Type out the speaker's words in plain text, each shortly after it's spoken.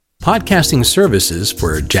Podcasting services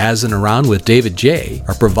for Jazzin Around with David Jaye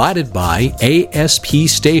are provided by ASP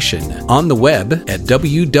Station on the web at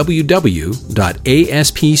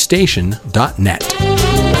www.aspstation.net.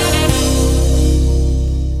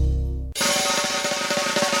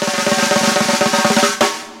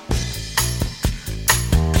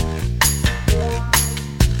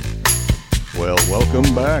 Well,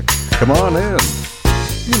 welcome back. Come on in.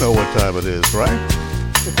 You know what time it is, right?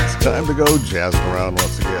 It's time to go jazzing around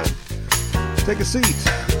once again. Take a seat,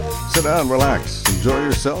 sit down, relax, enjoy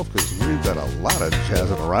yourself, because we've got a lot of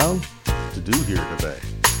jazzing around to do here today.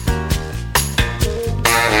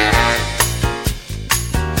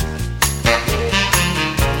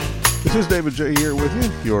 This is David Jaye here with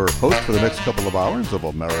you, your host for the next couple of hours of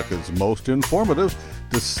America's most informative,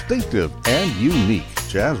 distinctive, and unique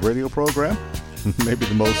jazz radio program. Maybe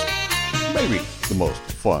the most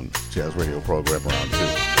fun jazz radio program around too.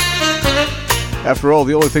 After all,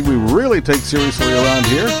 the only thing we really take seriously around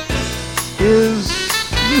here is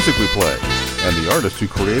music we play. And the artists who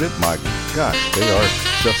create it, my gosh, they are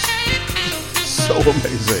just so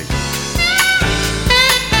amazing.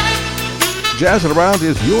 Jazzin Around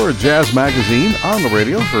is your jazz magazine on the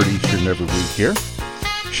radio, heard each and every week here.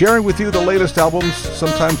 Sharing with you the latest albums,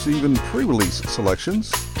 sometimes even pre-release selections,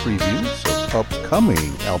 previews of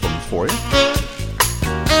upcoming albums for you.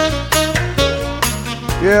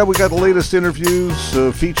 Yeah, we got the latest interviews,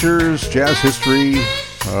 features, jazz history,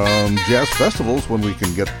 jazz festivals when we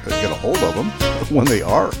can get a hold of them, when they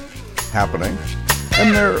are happening.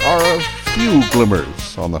 And there are a few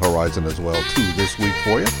glimmers on the horizon as well, too, this week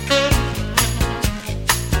for you.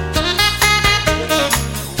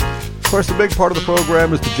 Of course, the big part of the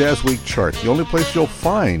program is the JazzWeek chart, the only place you'll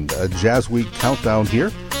find a JazzWeek countdown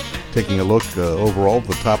here, taking a look overall at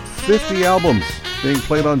the top 50 albums being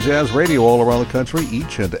played on jazz radio all around the country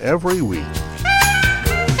each and every week.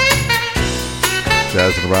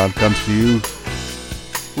 Jazzin Around comes to you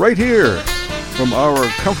right here from our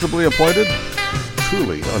comfortably appointed,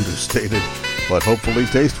 truly understated, but hopefully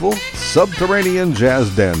tasteful, subterranean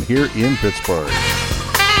jazz den here in Pittsburgh.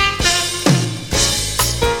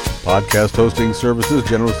 Podcast hosting services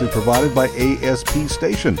generously provided by ASP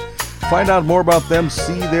Station. Find out more about them,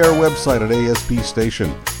 see their website at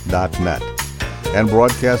aspstation.net. And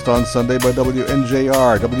broadcast on Sunday by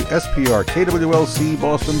WNJR, WSPR, KWLC,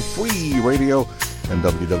 Boston Free Radio, and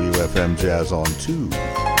WWFM Jazz on 2.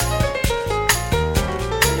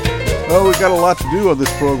 Oh, we got a lot to do on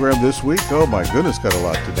this program this week. Oh my goodness, got a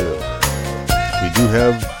lot to do. We do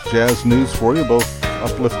have jazz news for you, both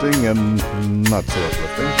uplifting and not so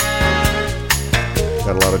uplifting.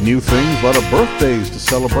 Got a lot of new things, a lot of birthdays to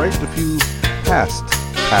celebrate, a few past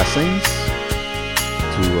passings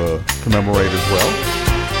to commemorate as well.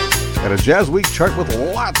 And a JazzWeek chart with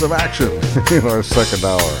lots of action in our second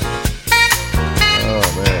hour. Oh,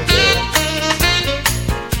 man.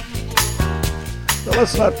 Now,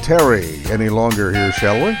 let's not tarry any longer here,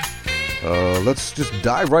 shall we? Let's just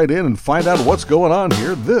dive right in and find out what's going on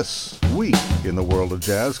here this week in the world of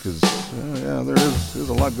jazz, because, there's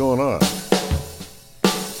a lot going on.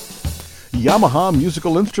 Yamaha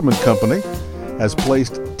Musical Instrument Company has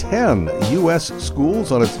placed 10 U.S.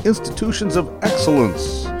 schools on its Institutions of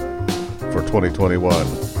Excellence for 2021.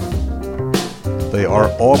 They are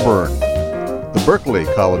Auburn, the Berklee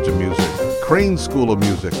College of Music, Crane School of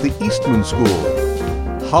Music, the Eastman School,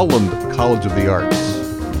 Holland College of the Arts,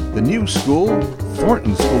 the New School,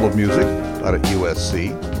 Thornton School of Music out at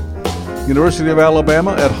USC, University of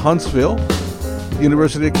Alabama at Huntsville,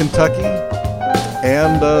 University of Kentucky,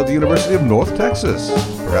 and the University of North Texas.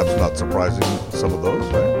 Perhaps not surprising, some of those,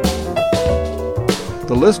 right?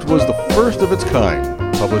 The list was the first of its kind,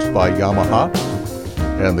 published by Yamaha,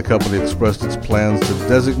 and the company expressed its plans to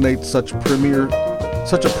designate such a premier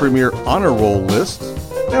honor roll list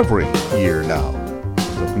every year now.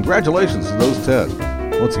 So congratulations to those 10.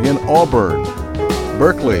 Once again, Auburn,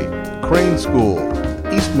 Berklee, Crane School,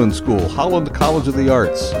 Eastman School, Holland College of the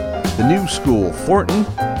Arts, the New School, Thornton,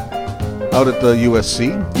 out at the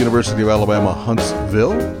USC, University of Alabama,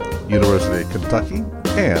 Huntsville, University of Kentucky,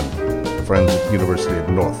 and friends at University of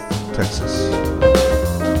North Texas.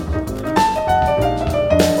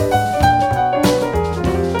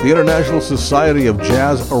 The International Society of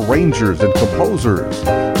Jazz Arrangers and Composers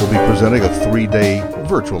will be presenting a 3-day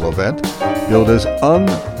virtual event billed as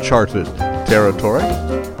Uncharted Territory,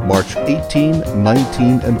 March 18,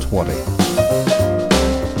 19, and 20.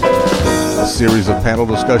 A series of panel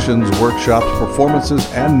discussions, workshops, performances,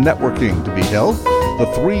 and networking to be held. The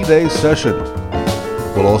 3-day session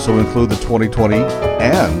will also include the 2020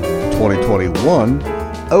 and 2021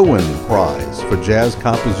 Owen Prize for Jazz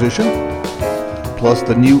Composition, plus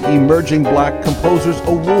the new Emerging Black Composers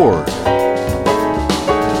Award.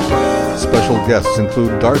 Special guests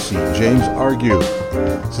include Darcy James Argue,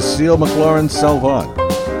 Cecile McLaurin-Salvant,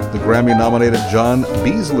 the Grammy-nominated John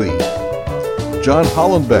Beasley, John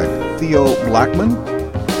Hollenbeck, Theo Blackman,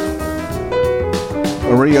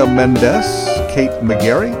 Maria Mendez, Kate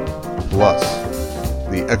McGarry, plus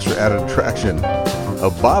the extra added attraction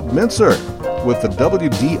of Bob Mintzer with the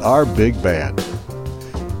WDR Big Band.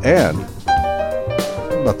 And,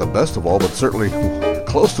 not the best of all, but certainly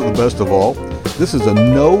close to the best of all, this is a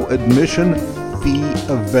no admission fee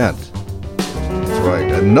event. That's right,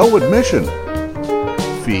 a no admission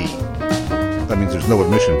fee. That means there's no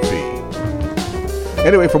admission fee.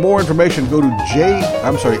 Anyway, for more information, go to ISJAC.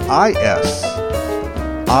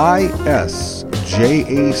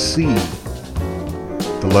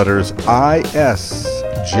 The letters ISJAC.org.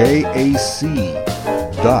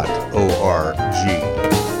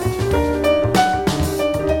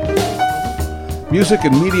 Music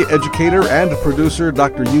and media educator and producer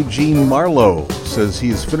Dr. Eugene Marlowe says he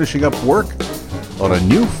is finishing up work on a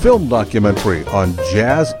new film documentary on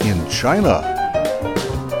jazz in China.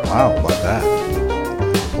 Wow, about that.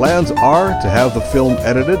 Plans are to have the film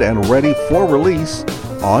edited and ready for release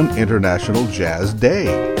on International Jazz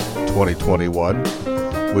Day 2021,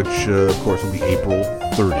 which of course will be April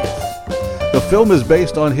 30th. The film is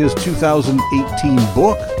based on his 2018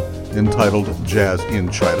 book entitled Jazz in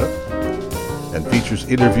China, and features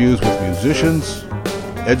interviews with musicians,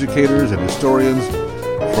 educators, and historians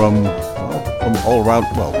from all around.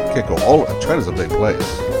 Well, can't go all. China's a big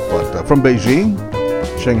place, but from Beijing,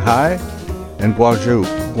 Shanghai, and Guangzhou. I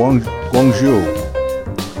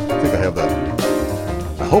think I have that.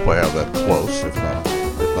 I hope I have that close, if not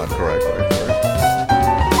correct. Right?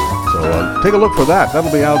 So take a look for that. That'll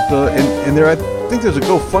be out. And there, I think there's a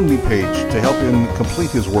GoFundMe page to help him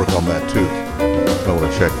complete his work on that too. If I want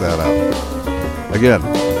to check that out. Again,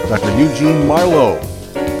 Dr. Eugene Marlowe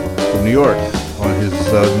from New York on his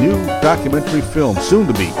new documentary film, soon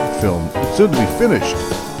to be finished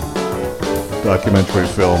documentary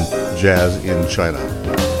film, Jazz in China.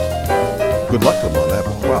 Good luck to him on that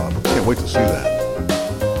one. Wow, I can't wait to see that.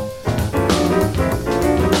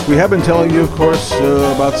 We have been telling you, of course,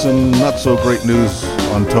 about some not so great news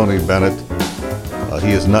on Tony Bennett.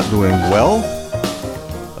 He is not doing well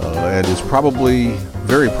and is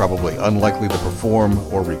very probably unlikely to perform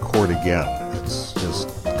or record again. It's just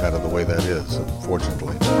kind of the way that is,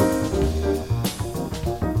 unfortunately.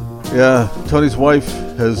 Yeah, Tony's wife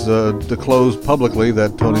has disclosed publicly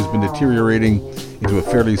that Tony's been deteriorating into a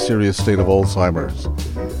fairly serious state of Alzheimer's.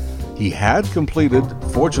 He had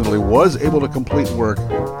fortunately was able to complete work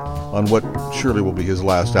on what surely will be his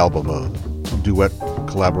last album, a duet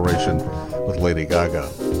collaboration with Lady Gaga.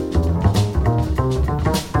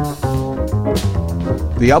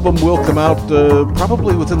 The album will come out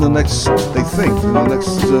probably within the next, they think,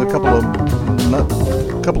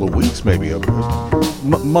 couple of weeks, maybe a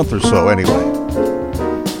month or so, anyway.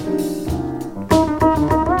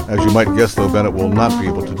 As you might guess, though, Bennett will not be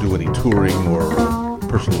able to do any touring or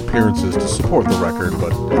personal appearances to support the record,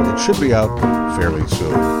 but it should be out fairly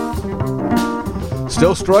soon.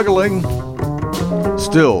 Still struggling.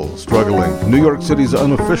 New York City's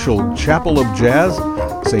unofficial Chapel of Jazz,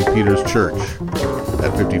 St. Peter's Church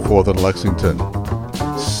at 54th and Lexington.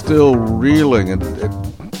 Still reeling and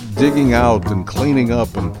digging out and cleaning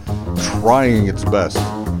up and trying its best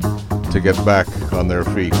to get back on their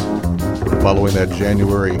feet following that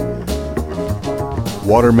January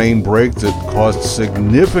water main break that caused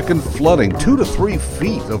significant flooding, 2 to 3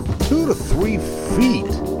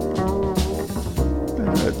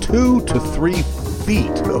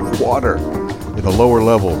 feet of water in the lower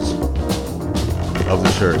levels of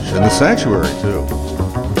the church and the sanctuary too.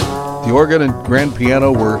 The organ and grand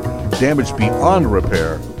piano were damaged beyond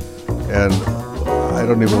repair, and I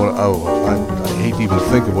don't even want to. I hate to even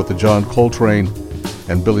think of what the John Coltrane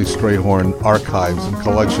and Billy Strayhorn archives and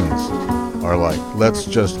collections are like. Let's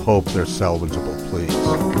just hope they're salvageable, please.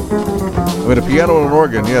 I mean, a piano and an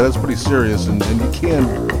organ, yeah, that's pretty serious, and you can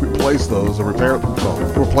replace those or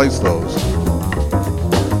replace those.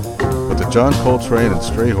 But the John Coltrane and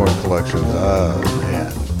Strayhorn collections,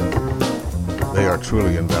 man, they are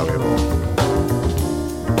truly invaluable.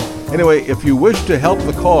 Anyway, if you wish to help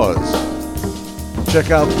the cause, check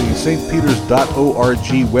out the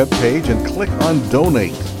stpeters.org webpage and click on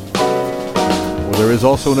Donate. Well, there is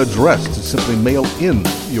also an address to simply mail in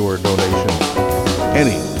your donation.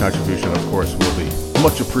 Any contribution, of course, will be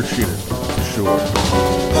much appreciated, for sure.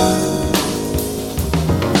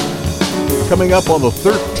 Coming up on the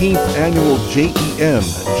 13th annual JEN,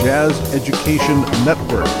 Jazz Education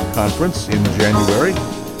Network Conference in January.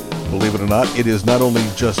 Believe it or not, it is not only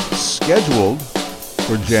just scheduled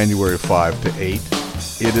for January 5 to 8,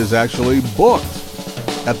 it is actually booked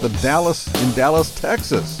at in Dallas,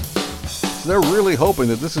 Texas. So they're really hoping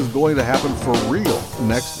that this is going to happen for real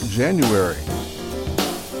next January.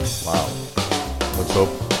 Wow.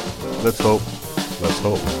 Let's hope.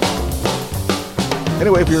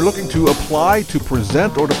 Anyway, if you're looking to apply, to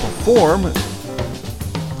present, or to perform,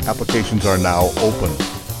 applications are now open.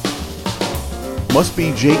 Must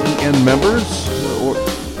be JEN members, or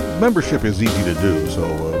membership is easy to do. So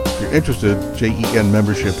if you're interested, JEN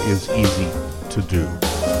membership is easy to do.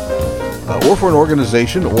 Or for an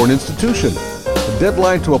organization or an institution. The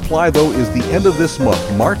deadline to apply, though, is the end of this month,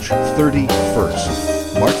 March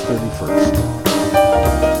 31st. March 31st.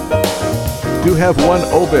 Do have one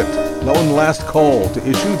obit, one last call to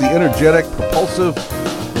issue. The energetic, propulsive,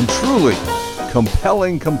 and truly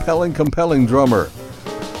compelling drummer,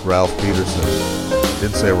 Ralph Peterson. I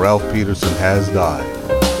did say Ralph Peterson has died.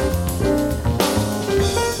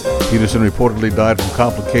 Peterson reportedly died from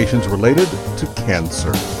complications related to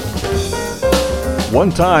cancer. One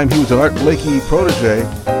time, he was an Art Blakey protege.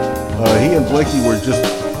 He and Blakey were just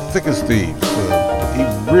thick as thieves. He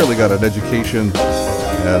really got an education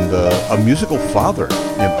and a musical father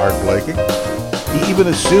in Art Blakey. He even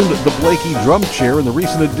assumed the Blakey drum chair in the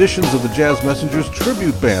recent editions of the Jazz Messengers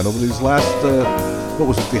tribute band over these last, the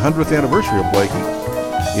 100th anniversary of Blakey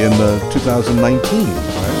in 2019,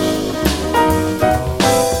 right?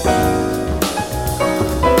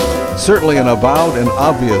 Certainly an avowed and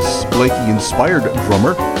obvious Blakey-inspired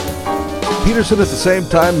drummer, Peterson at the same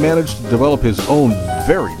time managed to develop his own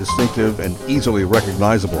very distinctive and easily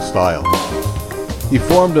recognizable style. He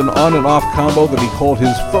formed an on and off combo that he called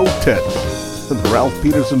his Fotet, the Ralph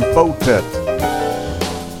Peterson Fotet.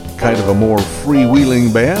 Kind of a more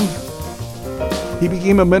freewheeling band. He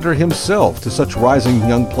became a mentor himself to such rising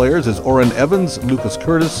young players as Orrin Evans, Lucas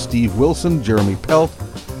Curtis, Steve Wilson, Jeremy Pelt,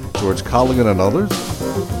 George Colligan, and others.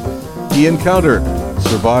 He encountered,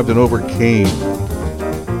 survived, and overcame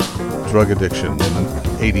drug addiction in the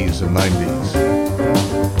 80s and 90s.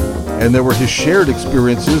 And there were his shared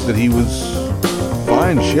experiences that he was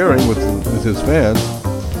fine sharing with his fans,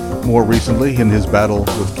 more recently in his battle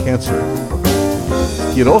with cancer.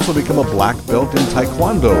 He had also become a black belt in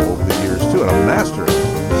Taekwondo over the years, too, and a master,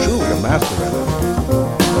 truly a master at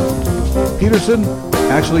it. Peterson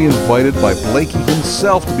actually invited by Blakey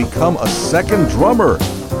himself to become a second drummer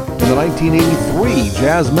in the 1983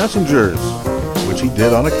 Jazz Messengers, which he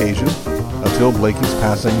did on occasion until Blakey's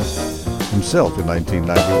passing himself in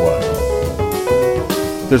 1991.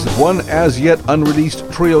 There's one as yet unreleased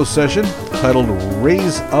trio session titled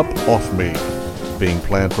Raise Up Off Me, being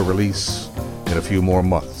planned for release in a few more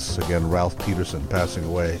months. Again, Ralph Peterson passing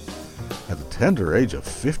away at the tender age of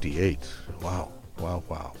 58. Wow.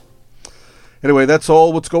 Anyway, that's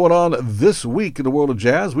all what's going on this week in the world of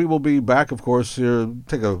jazz. We will be back, of course,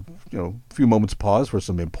 take a few moments pause for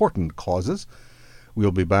some important causes.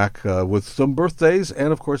 We'll be back with some birthdays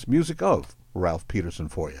and, of course, music of Ralph Peterson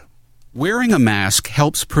for you. Wearing a mask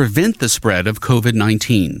helps prevent the spread of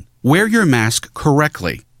COVID-19. Wear your mask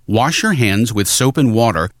correctly. Wash your hands with soap and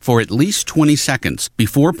water for at least 20 seconds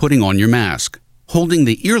before putting on your mask. Holding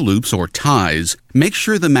the ear loops or ties, make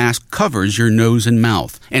sure the mask covers your nose and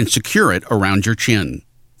mouth and secure it around your chin.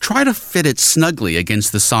 Try to fit it snugly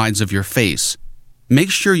against the sides of your face.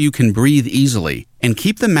 Make sure you can breathe easily and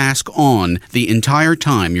keep the mask on the entire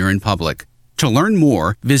time you're in public. To learn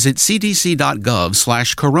more, visit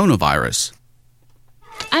cdc.gov/coronavirus.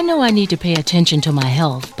 I know I need to pay attention to my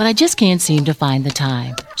health, but I just can't seem to find the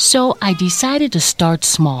time. So I decided to start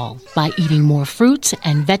small by eating more fruits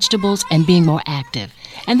and vegetables and being more active.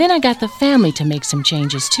 And then I got the family to make some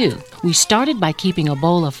changes too. We started by keeping a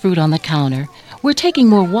bowl of fruit on the counter. We're taking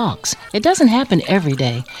more walks. It doesn't happen every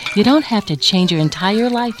day. You don't have to change your entire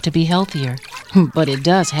life to be healthier. But it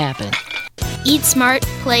does happen. Eat smart,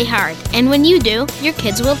 play hard. And when you do, your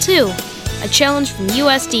kids will too. A challenge from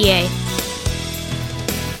USDA.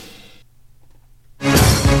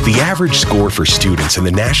 The average score for students in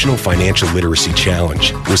the National Financial Literacy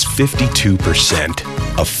Challenge was 52%,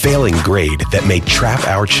 a failing grade that may trap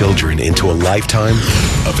our children into a lifetime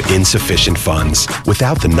of insufficient funds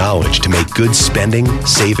without the knowledge to make good spending,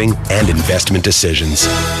 saving, and investment decisions.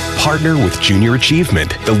 Partner with Junior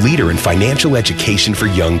Achievement, the leader in financial education for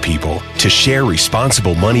young people, to share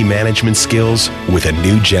responsible money management skills with a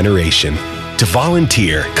new generation. To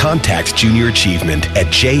volunteer, contact Junior Achievement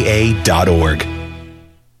at ja.org.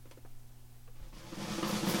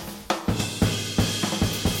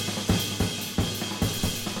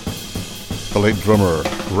 the late drummer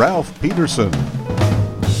Ralph Peterson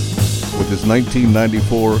with his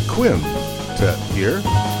 1994 quintet here.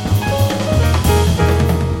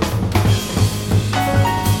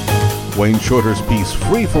 Wayne Shorter's piece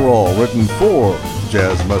Free for All, written for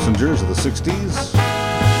jazz messengers of the 60s.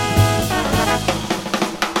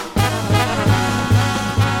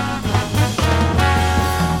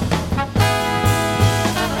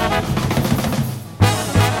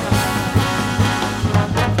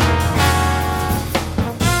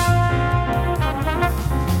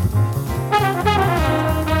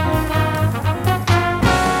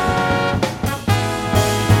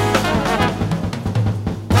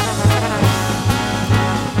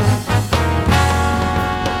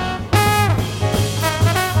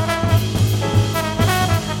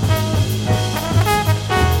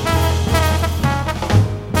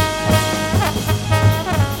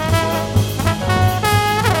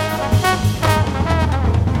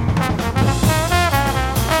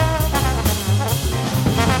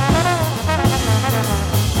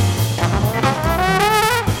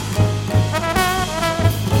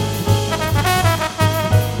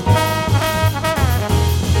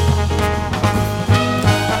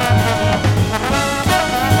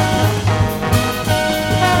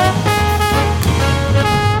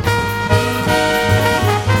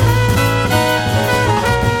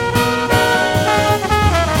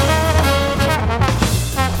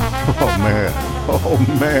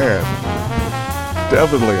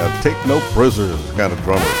 Definitely a take no prisoners kind of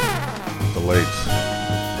drummer, the late.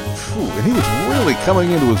 Phew, and he was really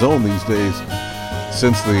coming into his own these days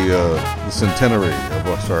since the centenary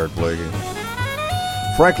of Art Blakey.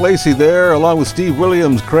 Frank Lacey there, along with Steve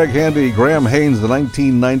Williams, Craig Handy, Graham Haynes, the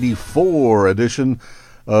 1994 edition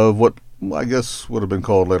of what I guess would have been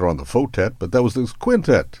called later on the Fotet, but that was this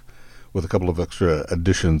quintet with a couple of extra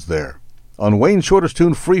additions there. On Wayne Shorter's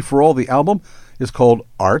tune Free for All, the album is called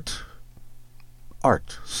Art.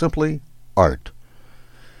 Art. Simply art.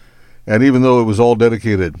 And even though it was all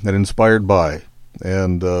dedicated and inspired by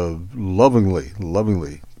and lovingly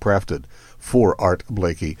crafted for Art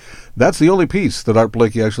Blakey, that's the only piece that Art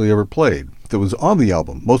Blakey actually ever played that was on the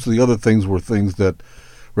album. Most of the other things were things that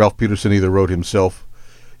Ralph Peterson either wrote himself,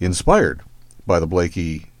 inspired by the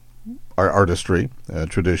Blakey artistry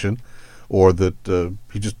tradition, or that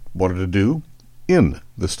he just wanted to do in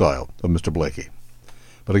the style of Mr. Blakey.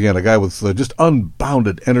 But again, a guy with just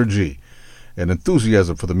unbounded energy and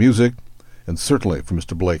enthusiasm for the music, and certainly for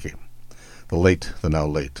Mr. Blakey, the now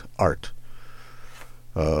late Art.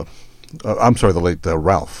 The late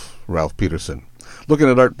Ralph Peterson. Looking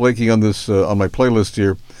at Art Blakey on this on my playlist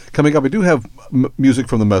here. Coming up, I do have music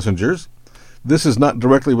from the Messengers. This is not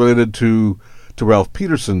directly related to Ralph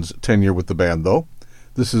Peterson's tenure with the band, though.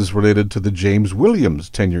 This is related to the James Williams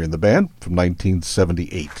tenure in the band from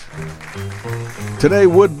 1978. Today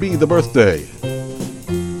would be the birthday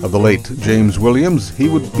of the late James Williams. He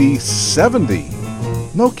would be 70.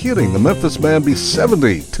 No kidding, the Memphis man be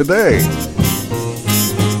 70 today.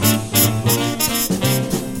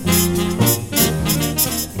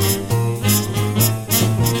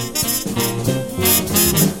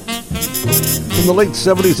 From the late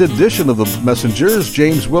 70s edition of the Messengers,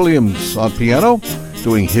 James Williams on piano,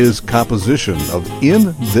 doing his composition of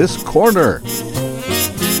In This Corner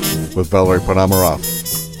with Valerie Panamaroff.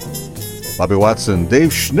 Bobby Watson, Dave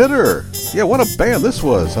Schnitter. Yeah, what a band this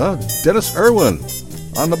was, huh? Dennis Irwin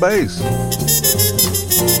on the bass.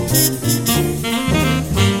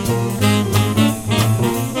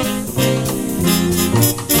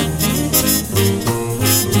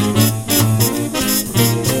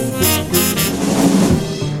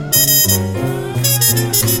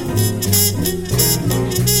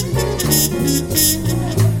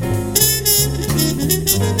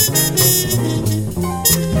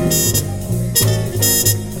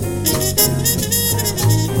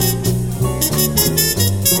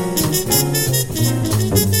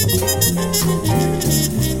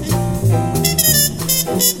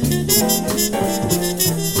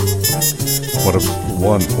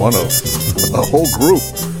 One of a whole group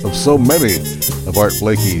of so many of Art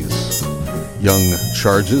Blakey's young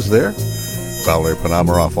charges there. Valerie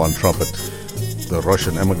Panamaroff on trumpet, the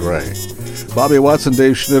Russian emigre. Bobby Watson,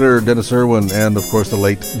 Dave Schnitter, Dennis Irwin, and of course the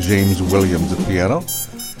late James Williams at piano.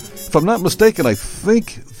 If I'm not mistaken, I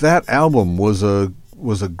think that album was a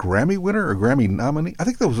Grammy winner or Grammy nominee. I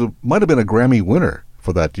think that might have been a Grammy winner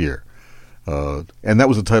for that year. And that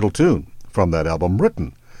was the title tune from that album,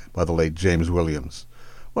 written by the late James Williams.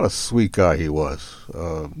 What a sweet guy he was.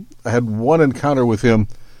 I had one encounter with him.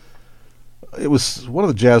 It was one of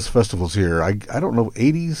the jazz festivals here. I don't know,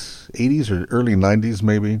 80s or early 90s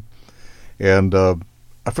maybe. And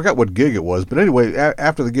I forgot what gig it was, but anyway,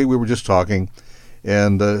 after the gig we were just talking,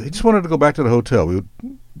 and he just wanted to go back to the hotel.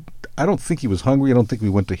 I don't think he was hungry. I don't think we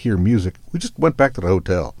went to hear music. We just went back to the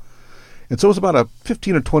hotel. And so it was about a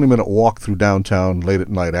 15 or 20-minute walk through downtown late at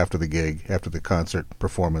night after the gig, after the concert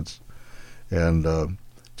performance, and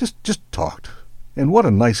just talked. And what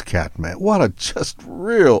a nice cat, man. What a just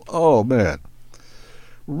real, oh, man.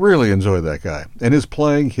 Really enjoyed that guy. And his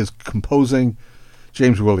playing, his composing,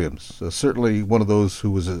 James Williams, certainly one of those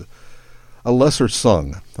who was a lesser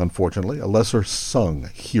sung, unfortunately, a lesser sung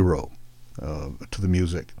hero to the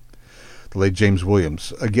music. The late James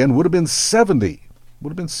Williams, again, would have been 70.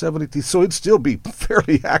 So he'd still be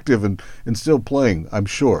fairly active and still playing, I'm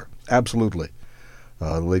sure. Absolutely.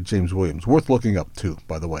 The late James Williams. Worth looking up, too,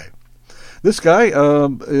 by the way. This guy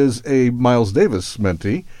is a Miles Davis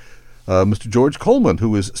mentee, Mr. George Coleman,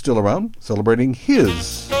 who is still around, celebrating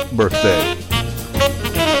his birthday.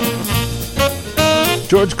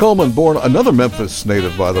 George Coleman, born another Memphis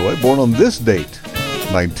native, by the way, born on this date,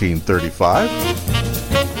 1935.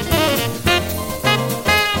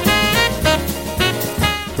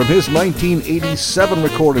 From his 1987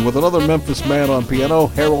 recording with another Memphis man on piano,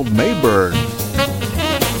 Harold Mayburn.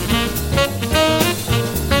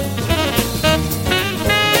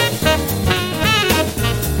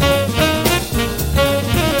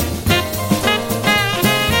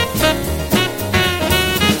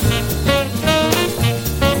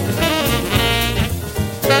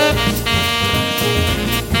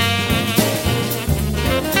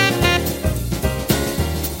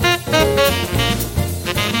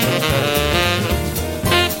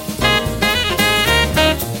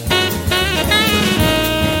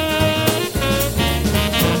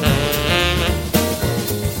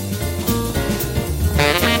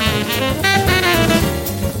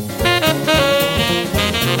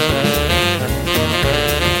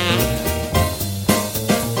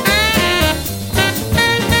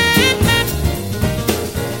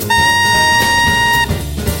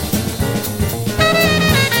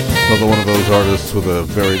 Artists with a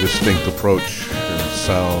very distinct approach and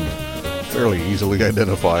sound fairly easily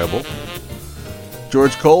identifiable.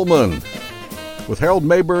 George Coleman with Harold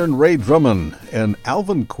Mayburn, Ray Drummond, and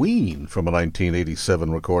Alvin Queen from a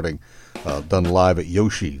 1987 recording done live at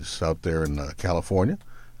Yoshi's out there in California.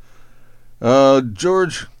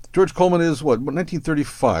 George Coleman is,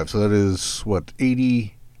 1935, so that is,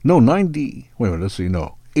 80, no, 90, wait a minute, let's see,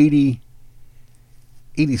 no,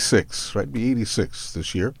 86, right, be 86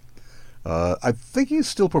 this year. I think he's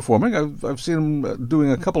still performing. I've seen him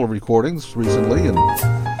doing a couple of recordings recently and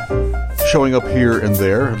showing up here and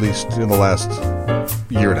there, at least in the last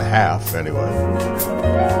year and a half, anyway.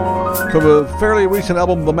 From a fairly recent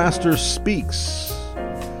album, The Master Speaks,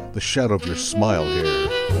 The Shadow of Your Smile here.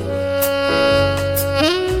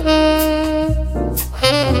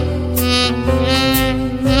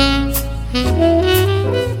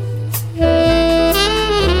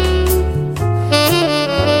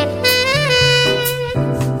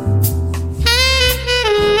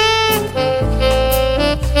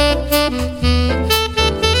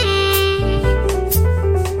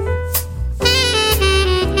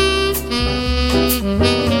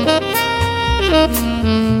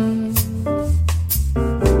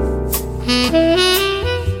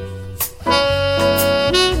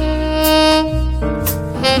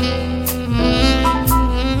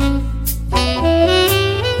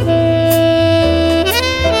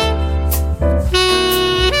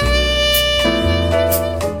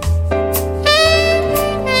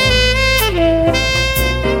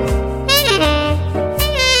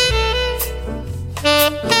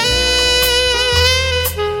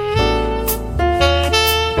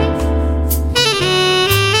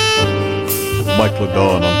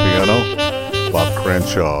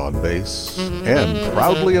 And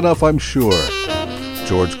proudly enough, I'm sure,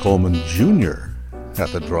 George Coleman Jr.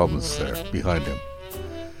 at the drums there behind him.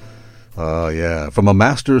 From A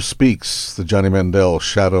Master Speaks, the Johnny Mandel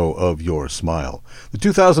Shadow of Your Smile. The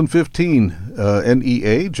 2015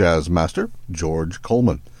 NEA Jazz Master, George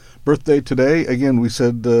Coleman. Birthday today, again, we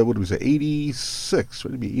said, 86?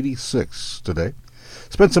 Would it be 86 today?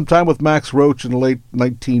 Spent some time with Max Roach in the late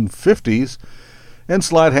 1950s. And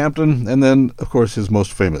Slide Hampton, and then, of course, his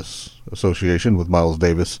most famous association with Miles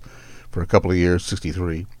Davis for a couple of years,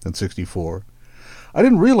 63 and 64. I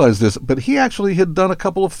didn't realize this, but he actually had done a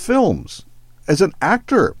couple of films as an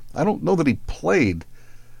actor. I don't know that he played.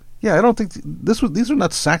 Yeah, I don't think these are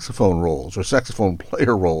not saxophone roles or saxophone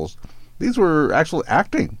player roles. These were actual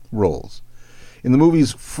acting roles in the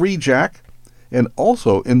movies Free Jack and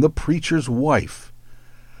also in The Preacher's Wife.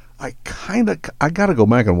 I gotta go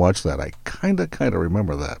back and watch that. I kinda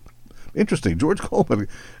remember that. Interesting. George Coleman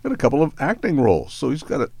had a couple of acting roles, so he's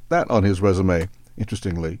got that on his resume,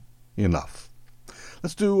 interestingly enough.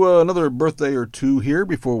 Let's do another birthday or two here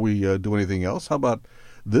before we do anything else. How about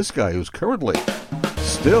this guy who's currently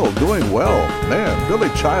still doing well? Man, Billy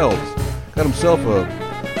Childs got himself a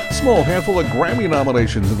small handful of Grammy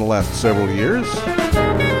nominations in the last several years.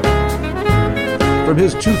 From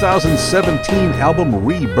his 2017 album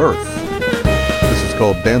Rebirth, this is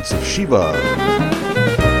called Dance of Shiva.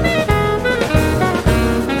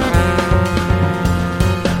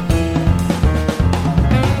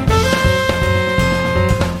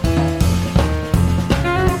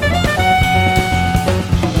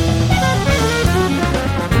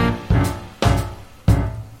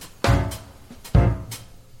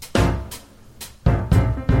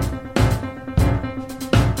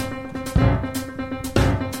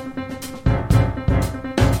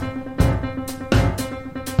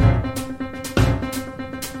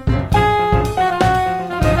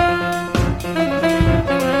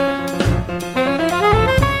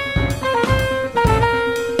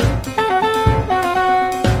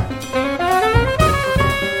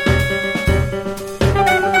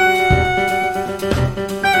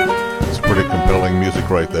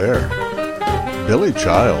 Right there. Billy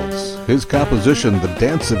Childs, his composition, The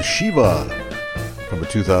Dance of Shiva, from a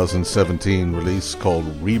 2017 release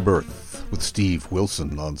called Rebirth, with Steve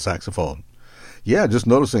Wilson on saxophone. Yeah, just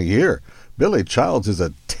noticing here, Billy Childs is a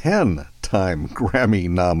 10-time Grammy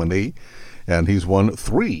nominee, and he's won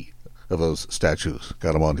 3 of those statues.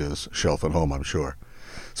 Got him on his shelf at home, I'm sure.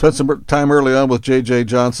 Spent some time early on with J.J.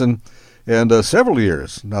 Johnson, and several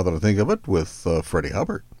years, now that I think of it, with Freddie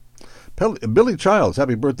Hubbard. Billy Childs,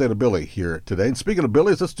 happy birthday to Billy here today. And speaking of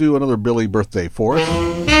Billy's, let's do another Billy birthday for us.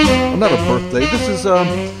 Well, not a birthday. This is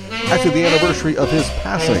actually the anniversary of his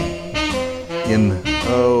passing in,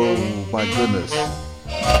 oh my goodness.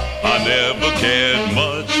 I never cared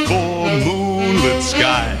much for moonlit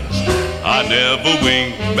skies. I never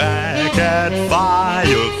winked back at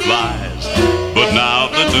fireflies. But now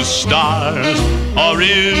that the stars are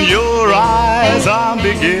in your eyes, I'm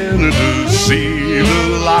beginning to see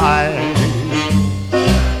the light.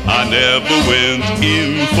 I never went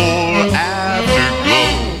in for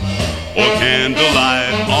afterglow or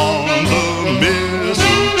candlelight on the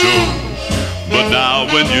mistletoe. But now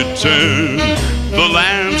when you turn the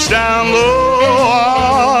lamps down low,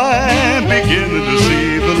 I'm beginning to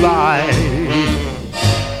see the light.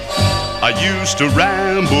 I used to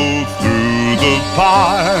ramble through the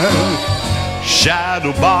park,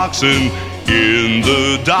 shadow boxing in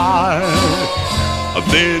the dark.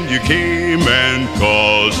 Then you came and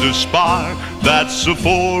caused a spark. That's a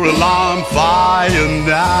 4-alarm fire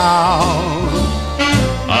now.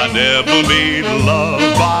 I never made love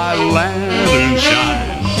by lantern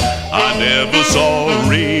shine. I never saw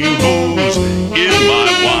rainbows in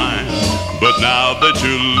my wine. But now that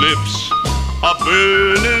your lips are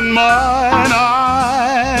burning mine,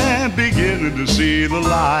 I'm beginning to see the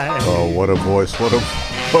light. Oh, what a voice, what a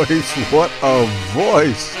voice, what a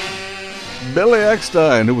voice. Billy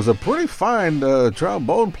Eckstine, who was a pretty fine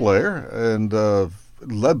trombone player and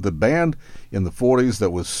led the band in the 40s that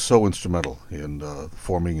was so instrumental in the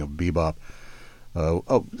forming of bebop.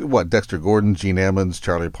 Dexter Gordon, Gene Ammons,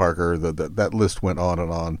 Charlie Parker, that list went on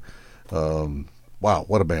and on. Wow,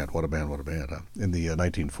 what a band in the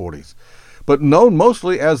 1940s. But known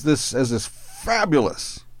mostly as this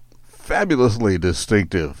fabulously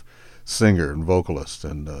distinctive singer and vocalist,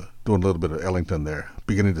 and doing a little bit of Ellington there,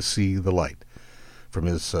 beginning to see the light from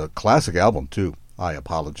his classic album too, I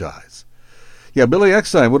Apologize. Yeah, Billy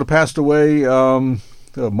Eckstine would have passed away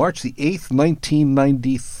March the 8th,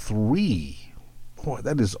 1993. Boy,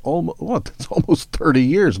 that's almost 30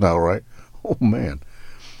 years now, right? Oh man.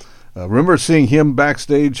 Remember seeing him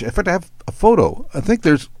backstage. In fact, I have a photo. I think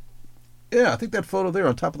that photo there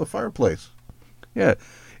on top of the fireplace. Yeah,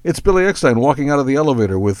 it's Billy Eckstine walking out of the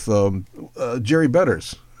elevator with Jerry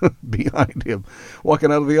Betters behind him,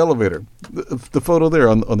 walking out of the elevator. The photo there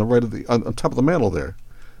on the right of on top of the mantle there.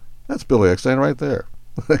 That's Billy Eckstine right there.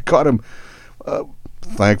 I caught him.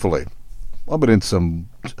 Thankfully, I've been so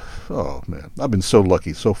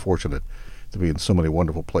lucky, so fortunate to be in so many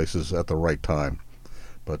wonderful places at the right time.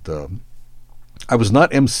 But I was not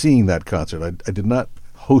emceeing that concert. I did not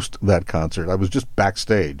host that concert. I was just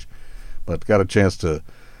backstage, but got a chance to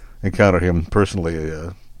encounter him personally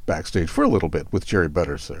backstage for a little bit with Jerry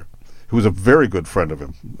Betters there, who was a very good friend of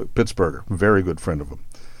him, Pittsburgher, very good friend of him.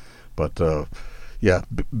 But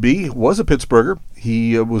B was a Pittsburgher.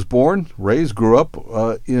 He was born, raised, grew up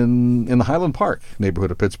in the Highland Park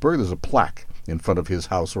neighborhood of Pittsburgh. There's a plaque in front of his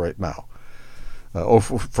house right now.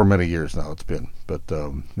 For many years now it's been.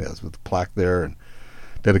 But yes, with the plaque there and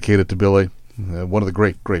dedicated to Billy, one of the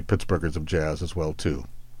great Pittsburghers of jazz as well too.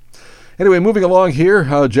 Anyway, moving along here,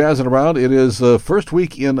 Jazzin' Around. It is the first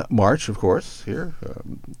week in March, of course. Here,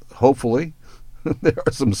 hopefully, there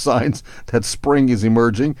are some signs that spring is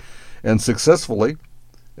emerging, and successfully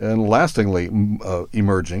and lastingly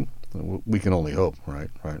emerging. We can only hope, right.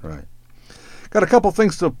 Got a couple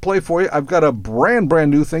things to play for you. I've got a brand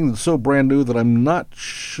new thing that's so brand new that I'm not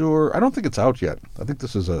sure. I don't think it's out yet. I think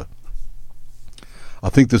this is a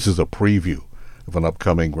preview of an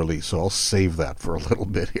upcoming release, so I'll save that for a little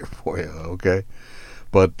bit here for you, okay?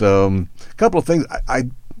 But a couple of things. I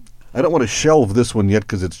don't want to shelve this one yet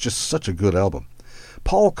because it's just such a good album.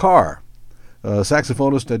 Paul Carr,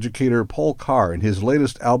 saxophonist, educator Paul Carr, in his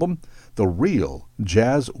latest album, The Real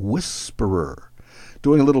Jazz Whisperer,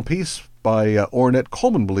 doing a little piece by Ornette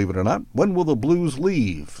Coleman, believe it or not. When Will the Blues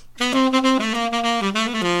Leave?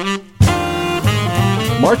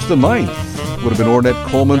 March the 9th would have been Ornette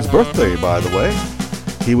Coleman's birthday, by the way.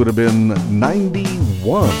 He would have been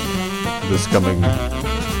 91 this coming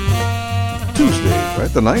Tuesday,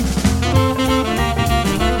 right? The 9th?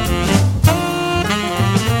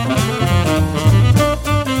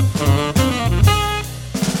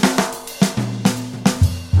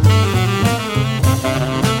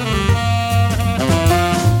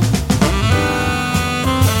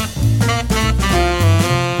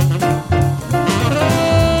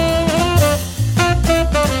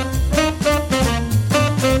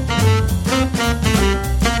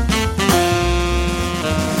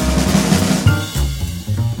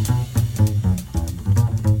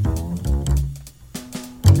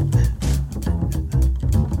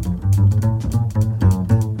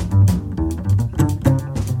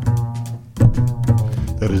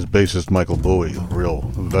 Bassist Michael Bowie, real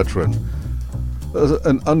veteran,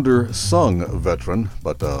 an undersung veteran,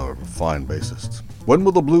 but a fine bassist. When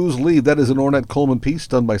Will the Blues Leave? That is an Ornette Coleman piece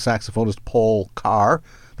done by saxophonist Paul Carr.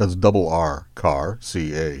 That's double R, Carr,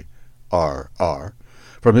 C-A-R-R,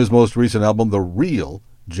 from his most recent album, The Real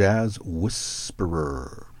Jazz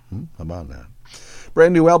Whisperer. How about that?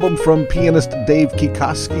 Brand new album from pianist Dave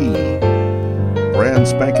Kikoski. Brand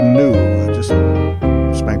spanking new. I just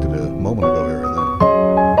spanked it a moment ago here.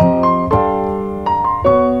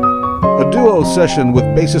 A duo session with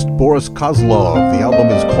bassist Boris Kozlov. The album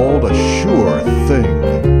is called A Sure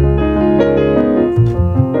Thing.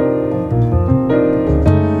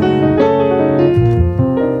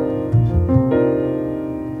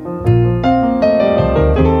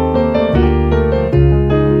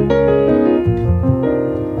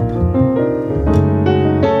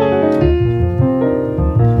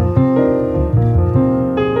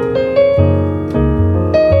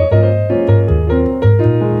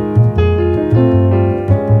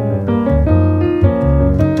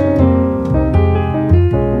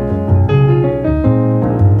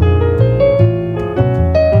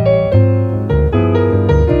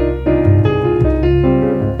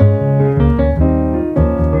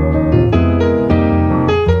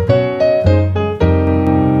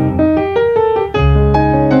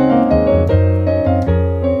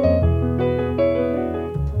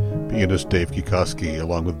 Dave Kikoski,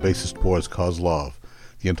 along with bassist Boris Kozlov.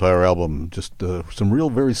 The entire album, just some real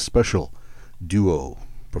very special duo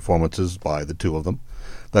performances by the two of them.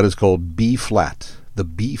 That is called B-Flat, the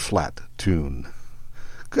B-Flat tune.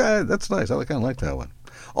 Okay, that's nice. I kind of like that one.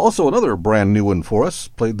 Also, another brand new one for us.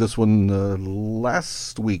 Played this one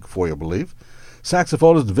last week for you, I believe.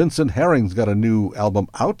 Saxophonist Vincent Herring's got a new album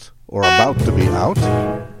out, or about to be out.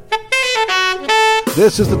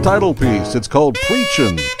 This is the title piece. It's called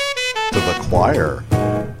Preachin' to the Choir.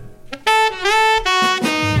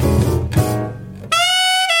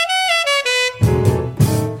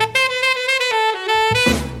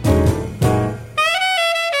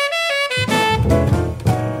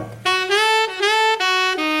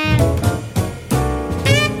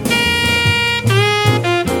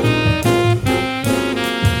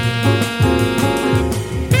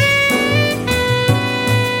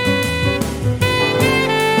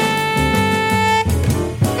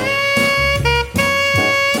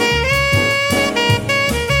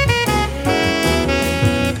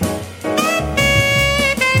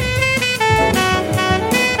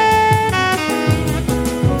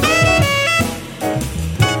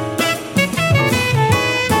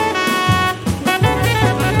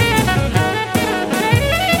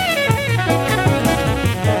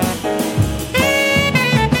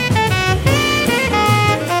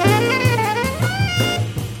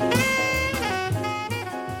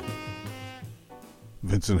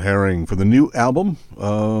 Jazzin Herring for the new album.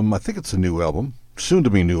 I think it's a new album, soon to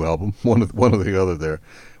be new album. One or the other there.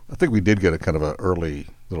 I think we did get a kind of an early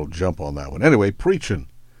little jump on that one. Anyway, Preachin'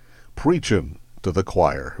 to the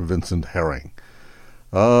choir, Vincent Herring.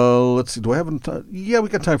 Let's see, do I have time? Yeah, we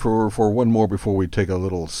got time for one more before we take a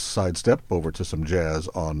little sidestep over to some jazz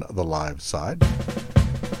on the live side.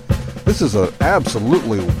 This is an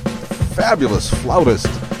absolutely fabulous flautist,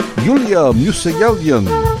 Yulia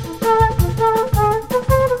Musayelyan.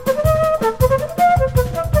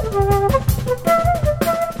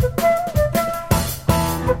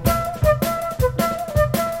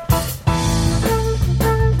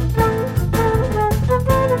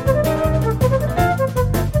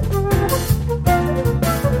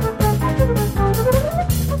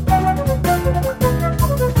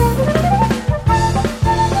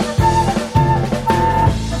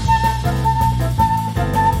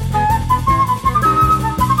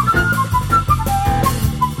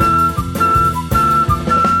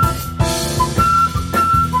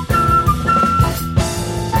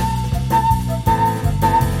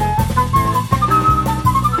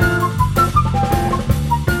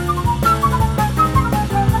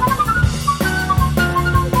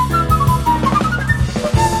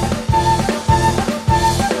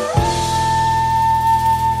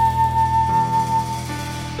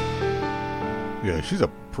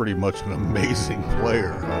 Pretty much an amazing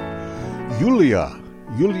player. Yulia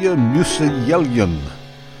Musayelyan,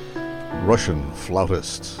 Russian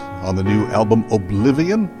flautist, on the new album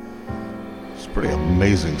Oblivion. It's pretty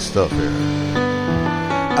amazing stuff here.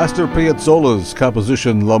 Astor Piazzolla's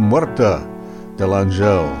composition La Muerta del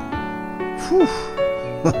Angel.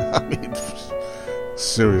 I mean,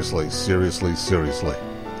 seriously.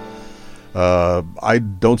 I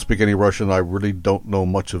don't speak any Russian. I really don't know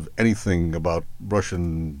much of anything about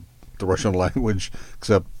the Russian language,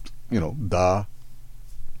 except, da.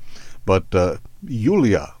 But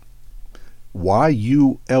Yulia,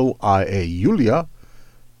 Y-U-L-I-A, Yulia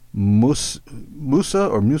Musayelyan.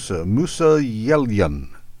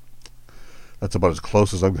 That's about as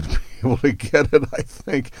close as I'm going to be able to get it, I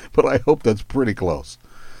think. But I hope that's pretty close.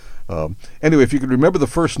 Anyway, if you can remember the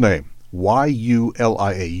first name,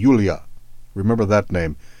 Y-U-L-I-A, Yulia. Remember that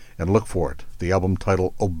name and look for it. The album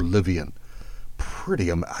title Oblivion. Pretty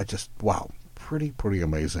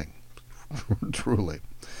amazing. Truly.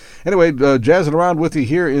 Anyway, jazzing around with you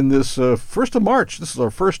here in this 1st of March. This is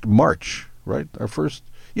our first March, right?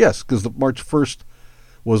 Yes, because the March 1st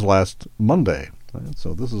was last Monday. Right?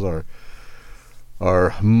 So this is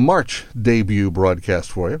our March debut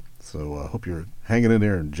broadcast for you. So I hope you're hanging in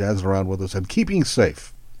there and jazzing around with us and keeping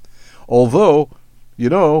safe. Although,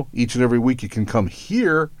 each and every week you can come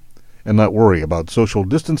here and not worry about social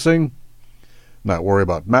distancing, not worry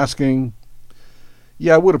about masking.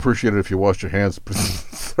 Yeah, I would appreciate it if you washed your hands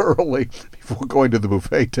thoroughly before going to the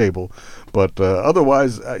buffet table. But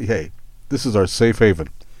otherwise, hey, this is our safe haven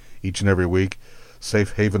each and every week.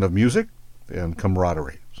 Safe haven of music and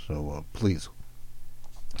camaraderie. So please,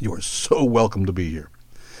 you are so welcome to be here.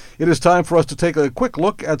 It is time for us to take a quick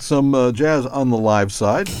look at some jazz on the live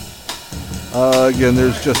side. Again,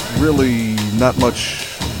 there's just really not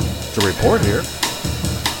much to report here.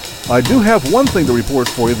 I do have one thing to report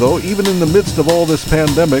for you, though. Even in the midst of all this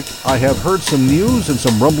pandemic, I have heard some news and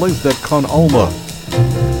some rumblings that Con Alma,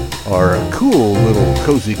 our cool little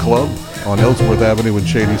cozy club on Ellsworth Avenue in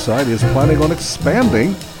Shadyside, is planning on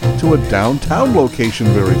expanding to a downtown location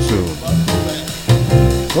very soon.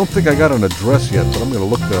 Don't think I got an address yet, but I'm going to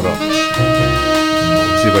look that up.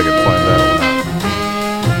 See if I can find that one out.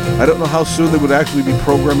 I don't know how soon they would actually be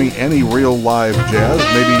programming any real live jazz.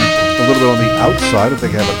 Maybe a little bit on the outside, if they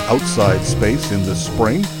have an outside space in the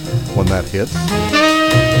spring when that hits.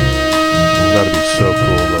 That'd be so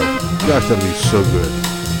cool, though. Gosh, that'd be so good.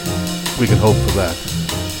 We can hope for that.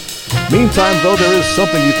 Meantime, though, there is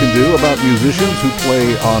something you can do about musicians who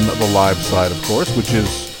play on the live side, of course, which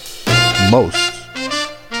is most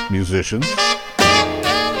musicians.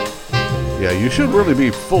 Yeah, you should really be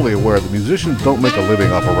fully aware that musicians don't make a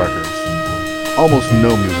living off of records. Almost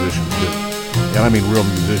no musicians do. And I mean real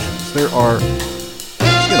musicians. There are,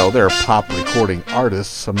 there are pop recording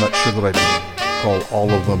artists. I'm not sure that I'd call all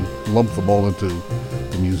of them, lump them all into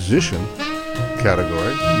the musician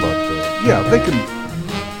category. But, yeah, they can,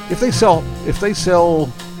 if they sell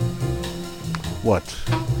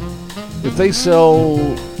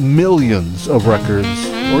millions of records,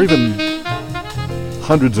 or even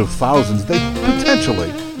hundreds of thousands, they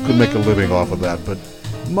potentially could make a living off of that, but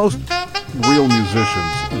most real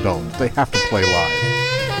musicians don't. They have to play live.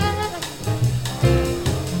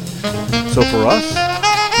 So for us,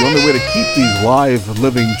 the only way to keep these live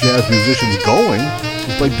living jazz musicians going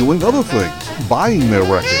is by doing other things, buying their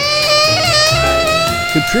records,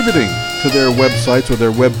 contributing to their websites or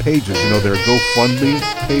their web pages, their GoFundMe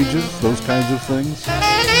pages, those kinds of things.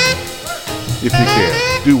 If you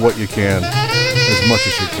can, do what you can as much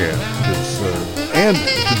as you can. And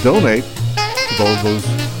to donate to all of those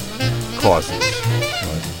causes.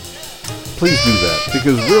 Please do that,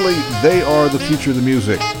 because really, they are the future of the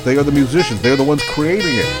music. They are the musicians. They're the ones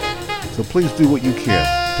creating it. So please do what you can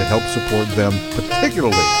to help support them,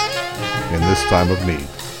 particularly in this time of need.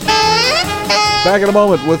 Back in a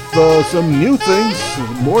moment with some new things,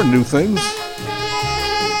 more new things.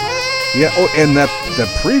 Yeah, and that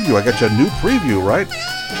preview, I got you a new preview, right?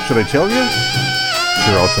 Should I tell you?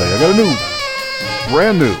 Sure, I'll tell you. I got a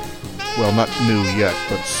brand new, well, not new yet,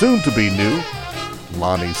 but soon to be new,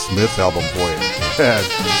 Lonnie Smith album for you.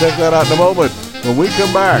 Check that out in a moment when we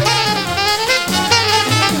come back.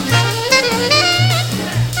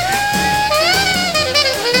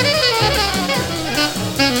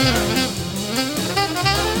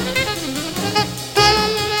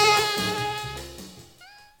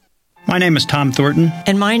 My name is Tom Thornton.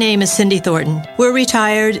 And my name is Cindy Thornton. We're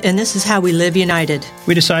retired, and this is how we live United.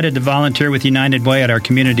 We decided to volunteer with United Way at our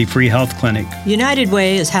community free health clinic. United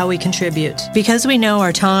Way is how we contribute, because we know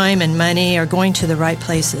our time and money are going to the right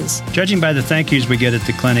places. Judging by the thank yous we get at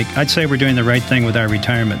the clinic, I'd say we're doing the right thing with our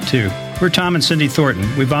retirement, too. We're Tom and Cindy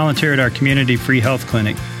Thornton. We volunteer at our community free health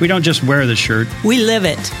clinic. We don't just wear the shirt. We live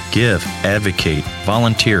it. Give, advocate,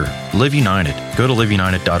 volunteer, live United. Go to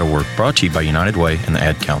liveunited.org. Brought to you by United Way and the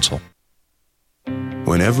Ad Council.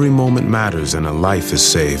 When every moment matters and a life is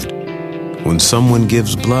saved, when someone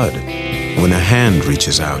gives blood, when a hand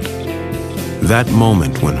reaches out, that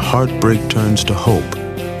moment when heartbreak turns to hope,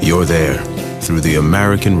 you're there through the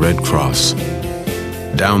American Red Cross.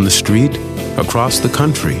 Down the street, across the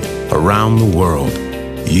country, around the world,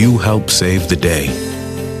 you help save the day.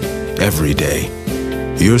 Every day.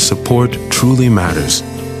 Your support truly matters.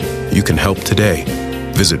 You can help today.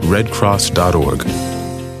 Visit redcross.org.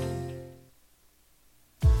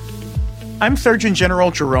 I'm Surgeon General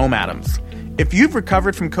Jerome Adams. If you've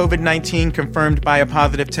recovered from COVID-19 confirmed by a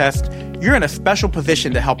positive test, you're in a special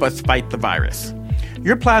position to help us fight the virus.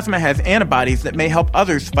 Your plasma has antibodies that may help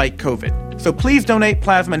others fight COVID. So please donate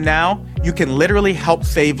plasma now. You can literally help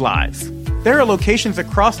save lives. There are locations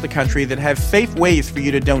across the country that have safe ways for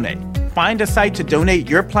you to donate. Find a site to donate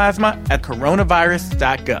your plasma at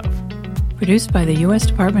coronavirus.gov. Produced by the U.S.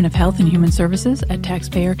 Department of Health and Human Services at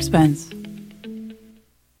taxpayer expense.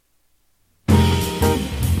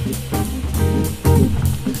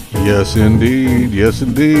 Yes, indeed. Yes,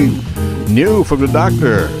 indeed. New from the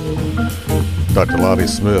doctor, Dr. Lonnie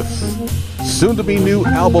Smith. Soon-to-be new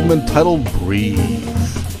album entitled Breathe.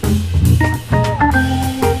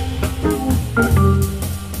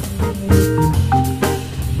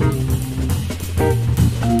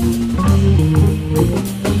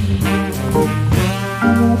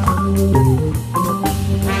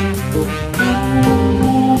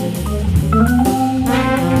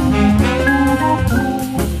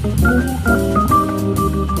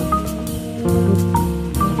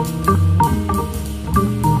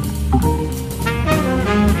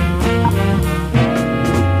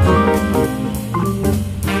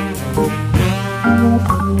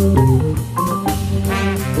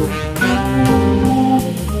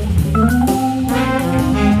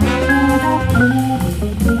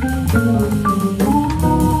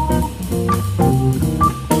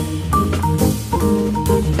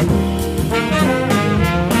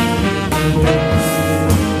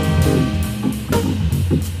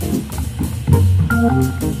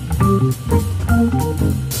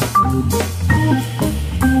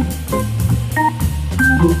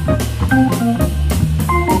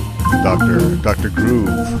 Dr.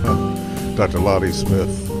 Groove, Dr. Lonnie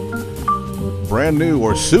Smith. Brand new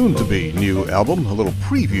or soon to be new album, a little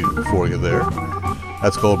preview for you there.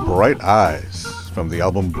 That's called Bright Eyes from the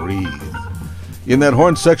album Breathe. In that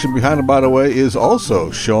horn section behind him, by the way, is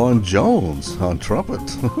also Sean Jones on trumpet.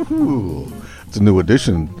 It's a new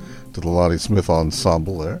addition to the Lonnie Smith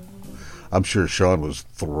ensemble there. I'm sure Sean was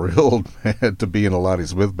thrilled, man, to be in a Lonnie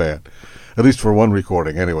Smith band, at least for one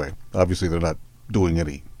recording anyway. Obviously, they're not doing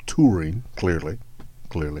any touring, clearly.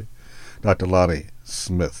 Dr. Lonnie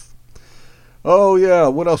Smith. Oh, yeah,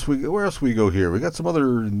 where else we go here? We got some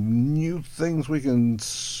other new things we can,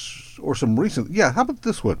 or some recent, yeah, how about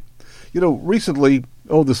this one? Recently,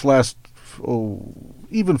 this last,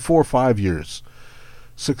 even 4 or 5 years,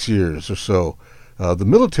 6 years or so, the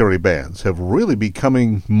military bands have really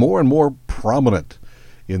becoming more and more prominent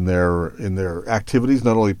in their activities,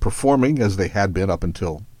 not only performing as they had been up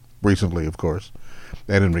until recently, of course,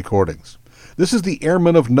 and in recordings. This is the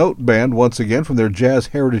Airmen of Note band, once again, from their Jazz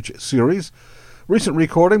Heritage series, Recent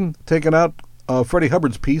recording taken out Freddie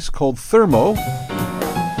Hubbard's piece called Thermo,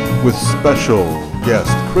 with special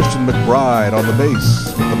guest Christian McBride on the bass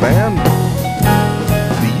with the band,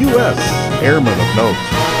 the U.S. Airmen of Note.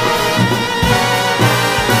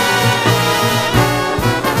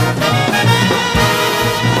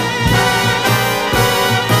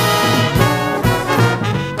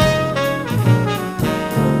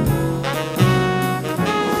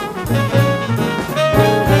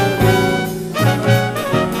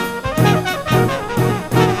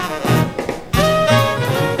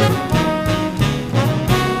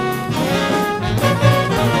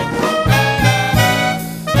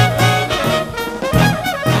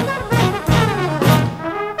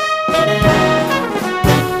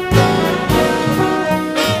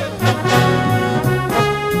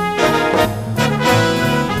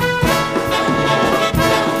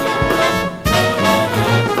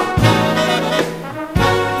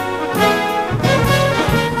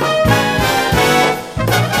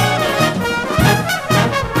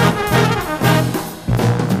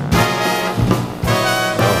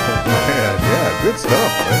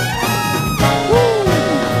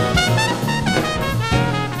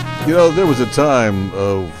 You know, there was a time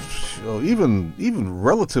of even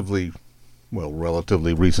relatively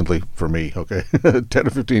recently for me, okay, 10 or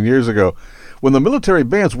 15 years ago, when the military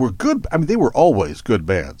bands were good. I mean, they were always good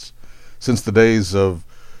bands since the days of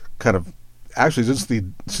since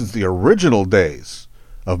the original days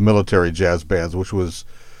of military jazz bands, which was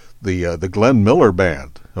the Glenn Miller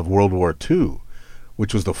Band of World War II,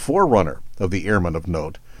 which was the forerunner of the Airmen of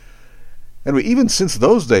Note. Anyway, even since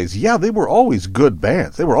those days, they were always good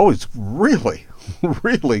bands. They were always really,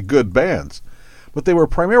 really good bands. But they were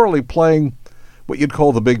primarily playing what you'd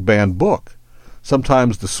call the big band book.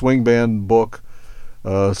 Sometimes the swing band book,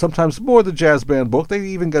 sometimes more the jazz band book. They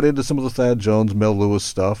even got into some of the Thad Jones, Mel Lewis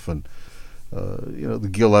stuff, and the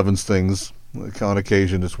Gil Evans things on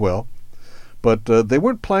occasion as well. But they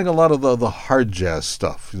weren't playing a lot of the hard jazz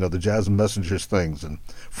stuff, the Jazz Messengers things, and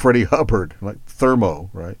Freddie Hubbard, like Thermo,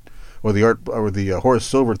 right? Or the Horace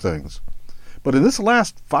Silver things. But in this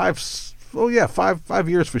last 5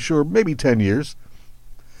 years for sure, maybe 10 years,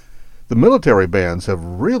 the military bands have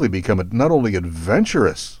really become not only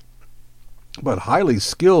adventurous, but highly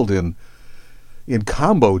skilled in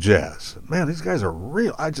combo jazz. Man, these guys are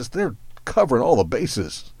real. They're covering all the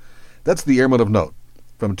bases. That's the Airmen of Note,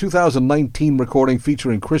 from a 2019 recording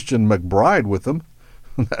featuring Christian McBride with them.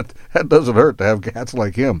 That doesn't hurt to have cats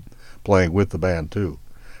like him playing with the band too.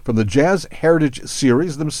 From the Jazz Heritage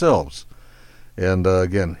series themselves. And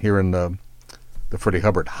again, here in the Freddie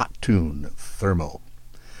Hubbard hot tune, Thermo.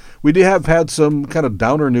 We have had some kind of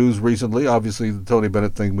downer news recently, obviously the Tony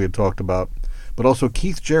Bennett thing we had talked about, but also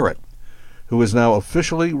Keith Jarrett, who is now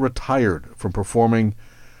officially retired from performing.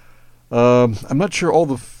 I'm not sure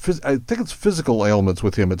all I think it's physical ailments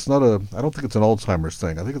with him. I don't think it's an Alzheimer's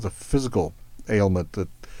thing. I think it's a physical ailment that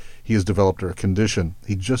he has developed, or a condition.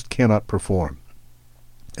 He just cannot perform.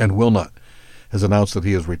 And will not, has announced that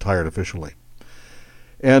he is retired officially.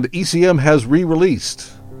 And ECM has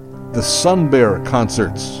re-released the Sun Bear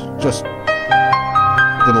concerts just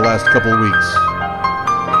in the last couple of weeks.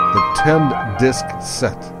 The 10-disc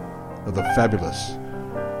set of the fabulous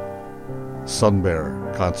Sun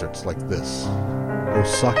Bear concerts like this.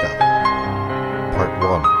 Osaka, Part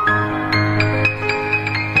 1.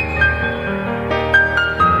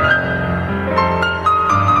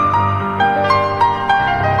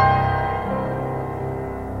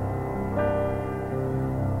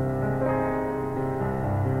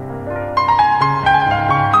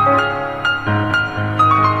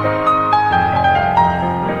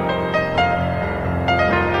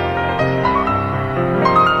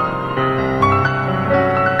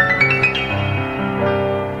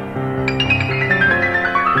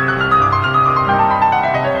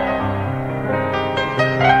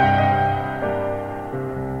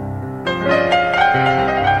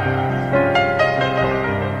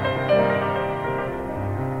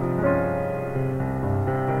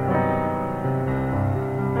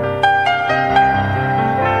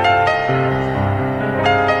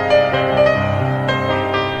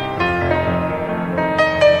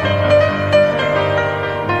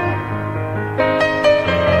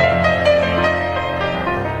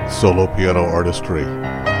 Solo piano artistry on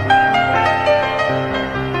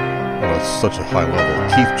such a high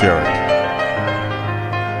level. Keith Jarrett,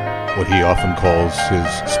 what he often calls his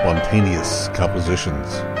spontaneous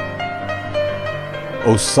compositions.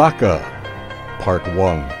 Osaka, Part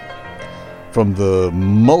 1, from the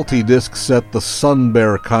multi-disc set The Sun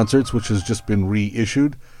Bear Concerts, which has just been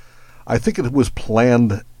reissued. I think it was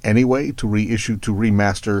planned anyway to reissue, to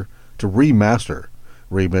remaster,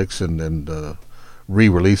 remix and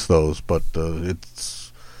re-release those, but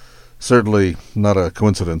it's certainly not a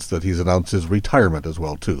coincidence that he's announced his retirement as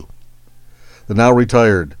well, too. The now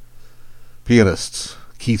retired pianists,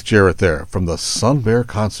 Keith Jarrett there, from the Sun Bear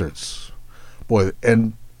Concerts. Boy,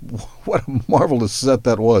 and what a marvelous set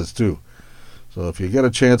that was, too. So if you get a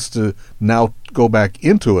chance to now go back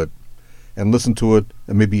into it and listen to it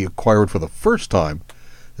and maybe acquire it for the first time,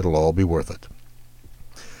 it'll all be worth it.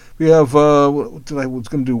 We have, I was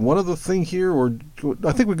going to do one other thing here, or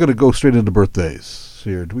I think we're going to go straight into birthdays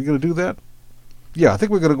here. Are we going to do that? Yeah, I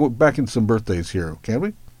think we're going to go back into some birthdays here, can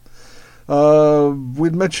we?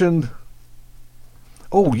 We'd mentioned,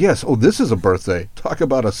 oh yes, this is a birthday. Talk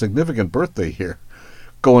about a significant birthday here.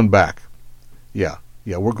 Going back. Yeah,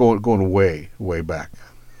 we're going way back.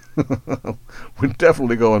 We're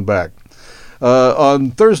definitely going back.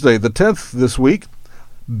 On Thursday, the 10th this week,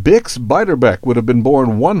 Bix Beiderbecke would have been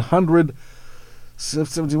born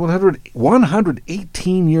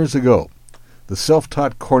 118 years ago. The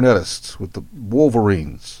self-taught cornetist with the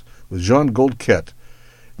Wolverines, with Jean Goldkette,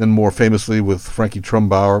 then more famously with Frankie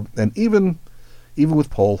Trumbauer, and even with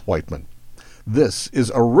Paul Whiteman. This is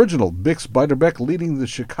original Bix Beiderbecke leading the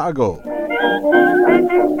Chicago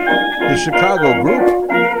group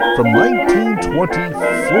from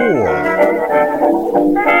 1924.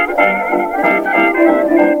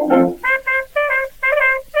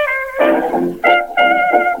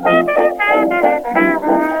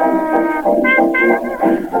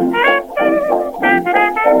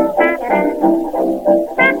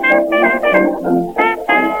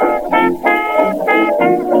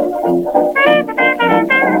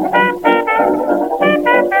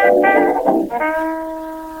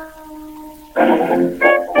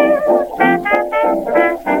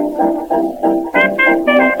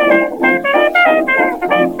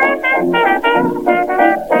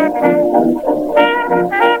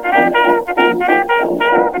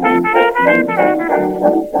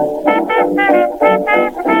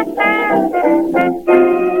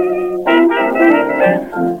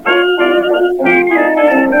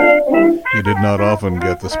 He did not often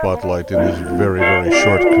get the spotlight in his very, very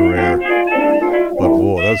short career. But,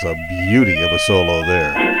 whoa, that's a beauty of a solo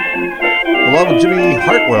there. Along with Jimmy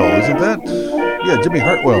Hartwell, isn't that? Yeah, Jimmy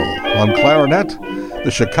Hartwell on clarinet.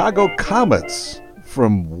 The Chicago Comets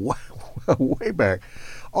from way back.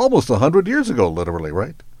 Almost 100 years ago, literally,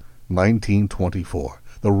 right? 1924.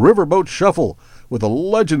 The Riverboat Shuffle with the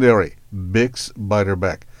legendary Bix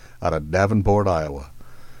Beiderbecke out of Davenport, Iowa.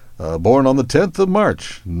 Born on the 10th of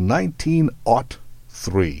March,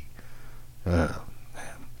 1903.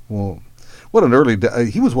 Well, what an early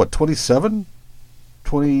day. He was, 27,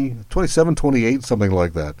 28, something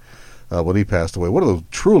like that, when he passed away. One of those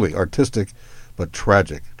truly artistic but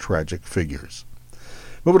tragic figures.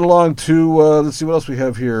 Moving along to, let's see what else we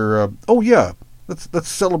have here. Let's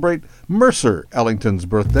celebrate Mercer Ellington's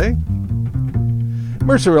birthday.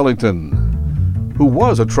 Mercer Ellington, who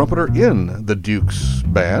was a trumpeter in the Dukes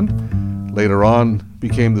band, later on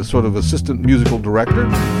became the sort of assistant musical director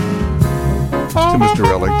to Mr.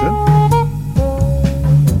 Ellington.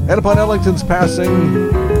 And upon Ellington's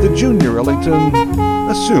passing, the junior Ellington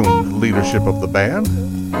assumed leadership of the band.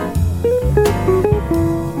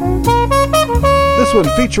 This one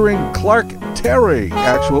featuring Clark Terry,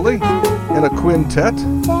 actually, in a quintet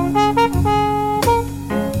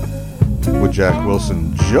with Jack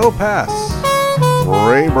Wilson, Joe Pass,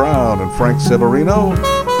 Ray Brown, and Frank Severino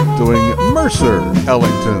doing Mercer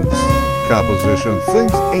Ellington's composition,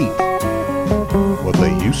 Things Ain't What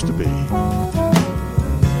They Used to Be.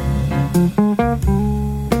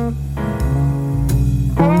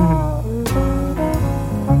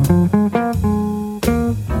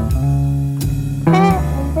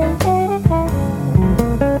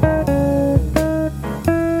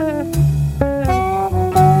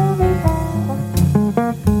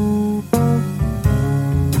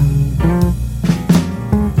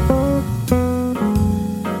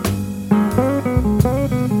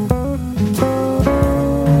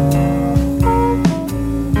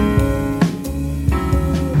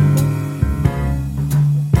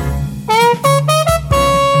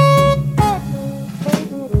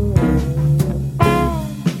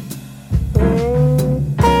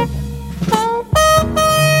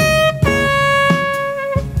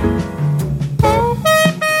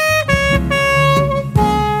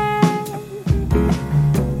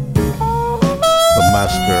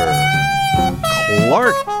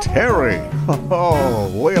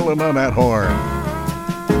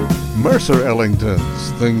 Mercer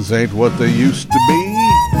Ellington's Things Ain't What They Used to Be.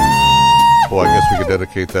 Well, I guess we could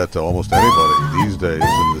dedicate that to almost anybody these days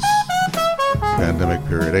in pandemic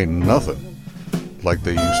period ain't nothing like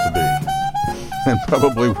they used to be, and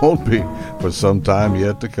probably won't be for some time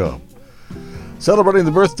yet to come. Celebrating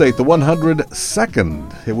the birth date, the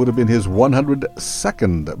 102nd. It would have been his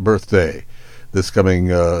 102nd birthday this coming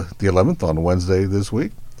the 11th on Wednesday this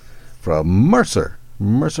week from Mercer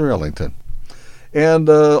Ellington. And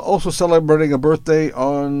also celebrating a birthday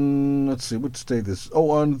on, let's see, which day this? Oh,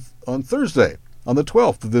 on Thursday, on the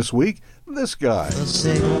 12th of this week, this guy.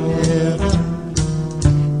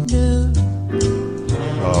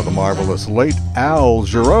 The marvelous late Al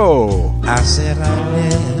Jarreau. I said I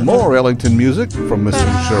never. More Ellington music from Mr.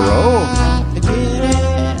 Jarreau.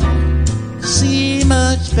 See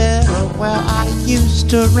much better where I used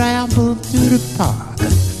to ramble through the park,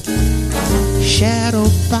 shadow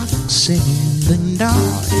boxing in the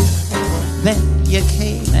dark. Then you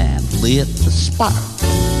came and lit the spark,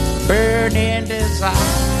 burning desire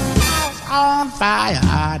on fire.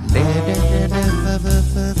 I never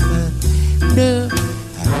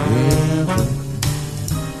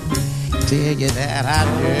tell you that I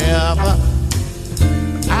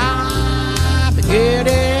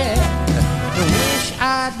beginning to wish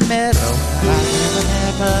I'd met her. I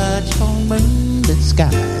never on moonlit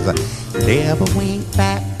skies, never winked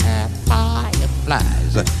back at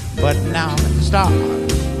fireflies, but now I'm the star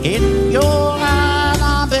in your eyes.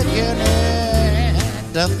 I'm beginning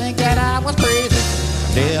to think that I was crazy.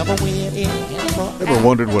 Never went in. Ever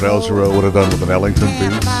wondered what Al Jarreau would have done with an Ellington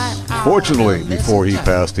piece? Fortunately, before he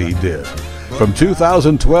passed, he did. From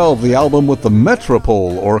 2012, the album with the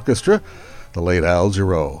Metropole Orchestra, the late Al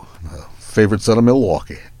Jarreau, favorite son of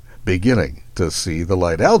Milwaukee, beginning to see the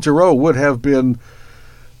light. Al Jarreau would have been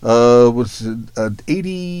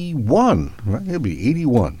 81, right? He'll be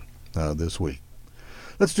 81 this week.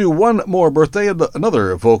 Let's do one more birthday, and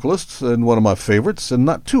another vocalist, and one of my favorites, and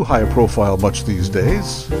not too high a profile much these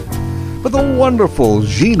days, but the wonderful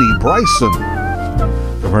Jeannie Bryson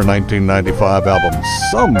from her 1995 album,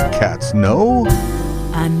 Some Cats Know.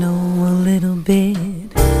 I know a little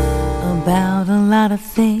bit about a lot of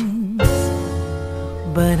things,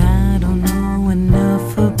 but I don't know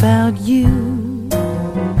enough about you.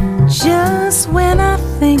 Just when I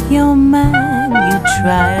think you're mine, you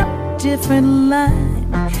try a different line.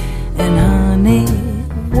 And honey,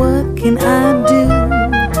 what can I do?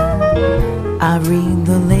 I read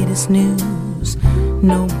the latest news,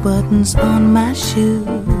 no buttons on my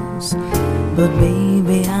shoes, but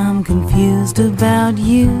baby, I'm confused about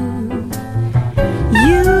you.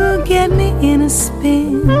 You get me in a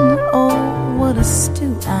spin, oh, what a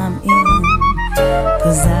stew I'm in,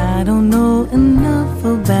 'cause I don't know enough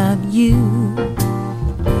about you.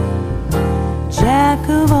 Jack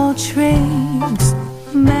of all trades,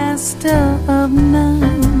 master of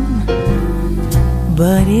none,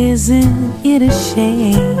 but isn't it a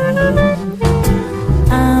shame?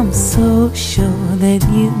 I'm so sure that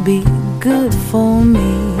you'd be good for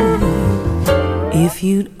me if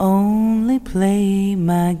you'd only play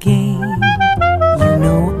my game. You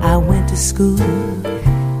know I went to school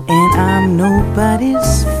and I'm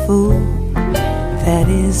nobody's fool. That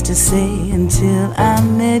is to say, until I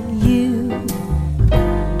met you.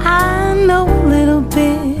 I know a little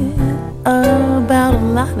bit about a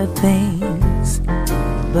lot of things,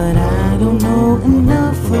 but I don't know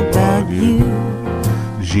enough about you.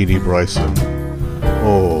 Jeannie Bryson.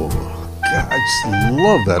 Oh, God, I just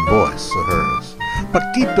love that voice of hers.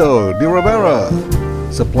 Paquito de Rivera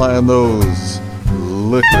supplying those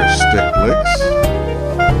licorice stick licks.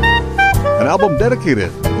 An album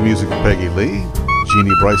dedicated to the music of Peggy Lee.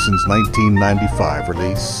 Jeannie Bryson's 1995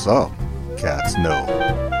 release, Some Cats Know.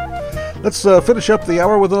 Let's finish up the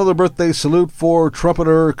hour with another birthday salute for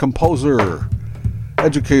trumpeter, composer,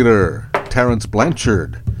 educator Terence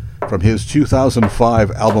Blanchard from his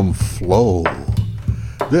 2005 album Flow.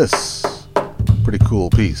 This pretty cool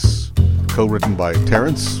piece, co-written by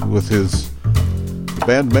Terence with his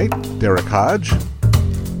bandmate Derek Hodge.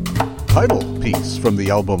 Title piece from the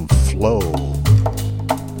album Flow.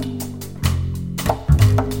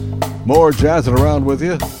 More jazzing around with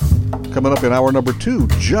you. Coming up in hour number 2,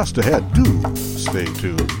 just ahead. Do stay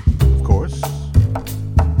tuned, of course.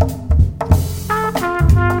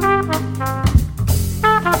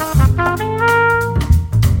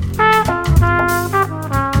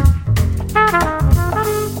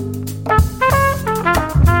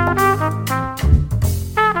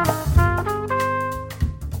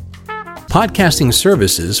 Podcasting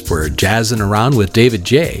services for Jazzin' Around with David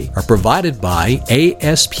Jaye are provided by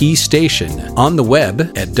ASP Station on the web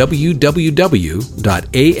at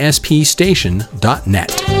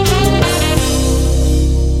www.aspstation.net.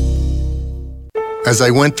 As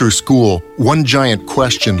I went through school, one giant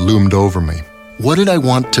question loomed over me. What did I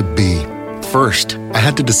want to be? First, I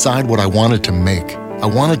had to decide what I wanted to make. I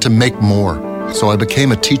wanted to make more, so I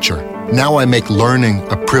became a teacher. Now I make learning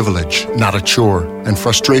a privilege, not a chore, and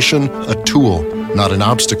frustration a tool, not an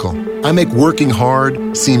obstacle. I make working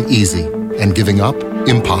hard seem easy, and giving up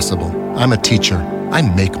impossible. I'm a teacher. I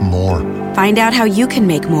make more. Find out how you can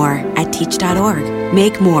make more at teach.org.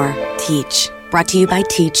 Make more. Teach. Brought to you by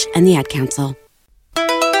Teach and the Ad Council.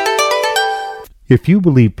 If you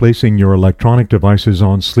believe placing your electronic devices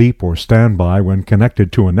on sleep or standby when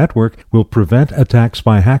connected to a network will prevent attacks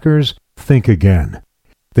by hackers, think again.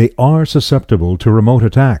 They are susceptible to remote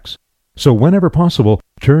attacks. So whenever possible,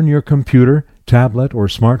 turn your computer, tablet, or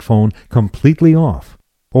smartphone completely off,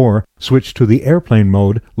 or switch to the airplane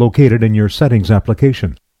mode located in your settings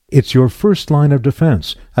application. It's your first line of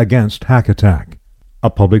defense against hack attack. A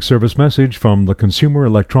public service message from the Consumer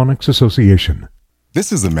Electronics Association.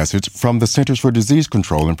 This is a message from the Centers for Disease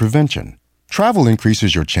Control and Prevention. Travel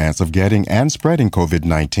increases your chance of getting and spreading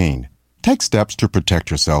COVID-19. Take steps to protect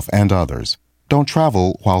yourself and others. Don't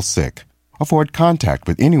travel while sick. Avoid contact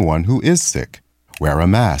with anyone who is sick. Wear a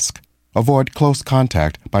mask. Avoid close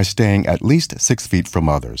contact by staying at least 6 feet from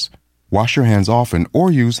others. Wash your hands often or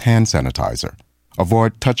use hand sanitizer.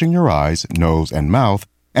 Avoid touching your eyes, nose, and mouth,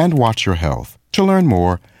 and watch your health. To learn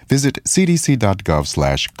more, visit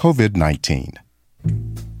cdc.gov/COVID-19.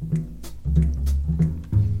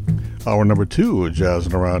 Hour number 2 of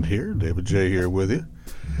Jazzin' Around here. David Jaye here with you.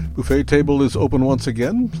 Buffet table is open once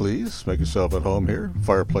again. Please make yourself at home here.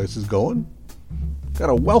 Fireplace is going.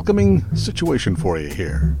 Got a welcoming situation for you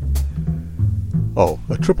here. Oh,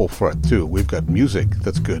 a triple threat too. We've got music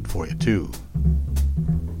that's good for you too.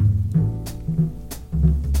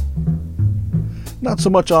 Not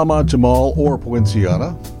so much Ahmad Jamal or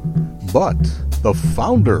Poinciana, but the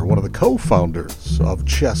founder, one of the co-founders of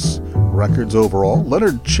Chess Records overall,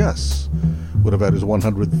 Leonard Chess, would have had his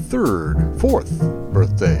 4th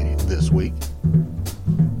birthday this week.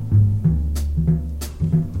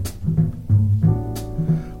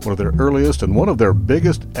 One of their earliest and one of their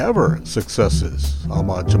biggest ever successes,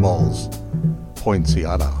 Ahmad Jamal's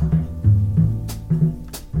Poinciana.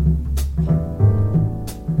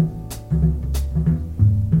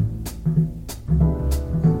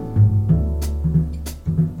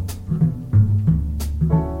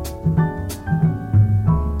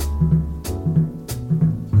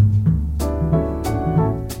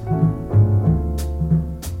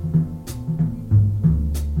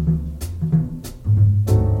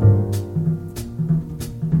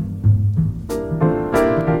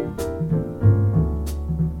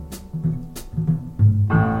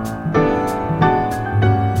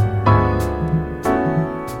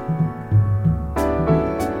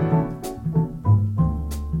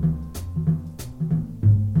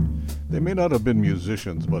 Not have been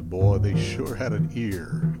musicians, but boy, they sure had an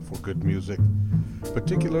ear for good music,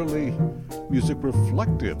 particularly music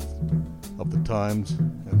reflective of the times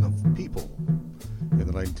and of people in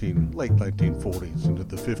the late 1940s into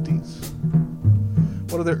the 50s.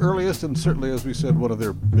 One of their earliest and certainly, as we said, one of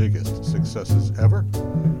their biggest successes ever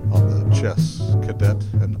on the Chess, Cadet,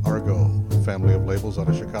 and Argo family of labels out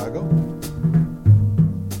of Chicago.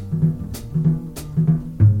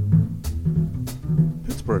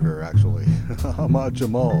 Actually, Ahmad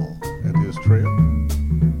Jamal and his trio.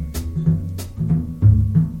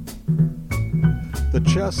 The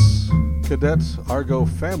Chess, Cadet, Argo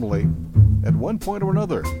family, at one point or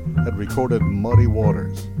another, had recorded Muddy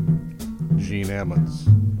Waters, Gene Ammons,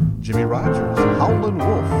 Jimmy Rogers, Howlin'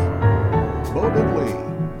 Wolf, Bo Diddley,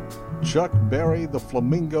 Chuck Berry, the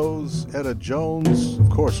Flamingos, Etta Jones, of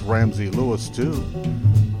course Ramsey Lewis too,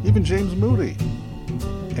 even James Moody,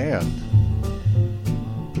 and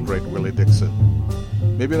great Willie Dixon.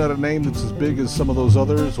 Maybe not a name that's as big as some of those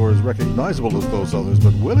others or as recognizable as those others,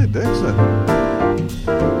 but Willie Dixon.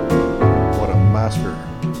 What a master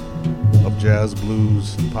of jazz,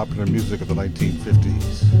 blues, and popular music of the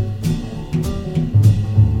 1950s.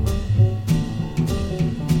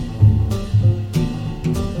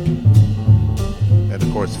 And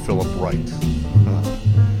of course, Philip Wright.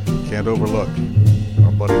 Can't overlook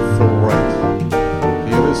our buddy Phil Wright.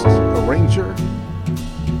 Pianist, arranger,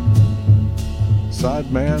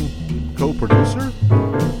 sideman, co-producer,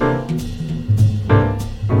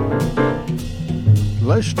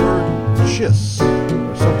 Lester Chiss,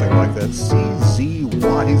 or something like that.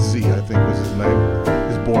 CZYZ, I think was his name,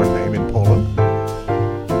 his born name in Poland.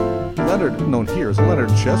 Leonard, known here as Leonard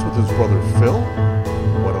Chess with his brother Phil.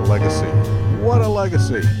 What a legacy. What a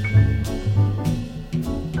legacy.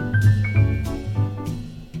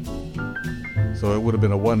 So it would have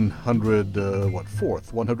been a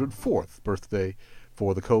 104th birthday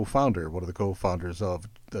for the co-founder, one of the co-founders of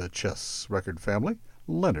the Chess record family,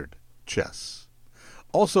 Leonard Chess.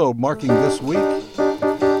 Also marking this week,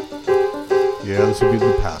 this would be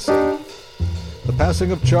the passing. The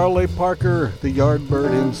passing of Charlie Parker, the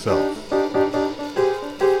Yardbird himself.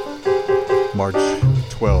 March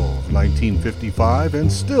 12, 1955,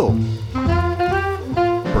 and still,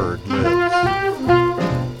 Bird lives.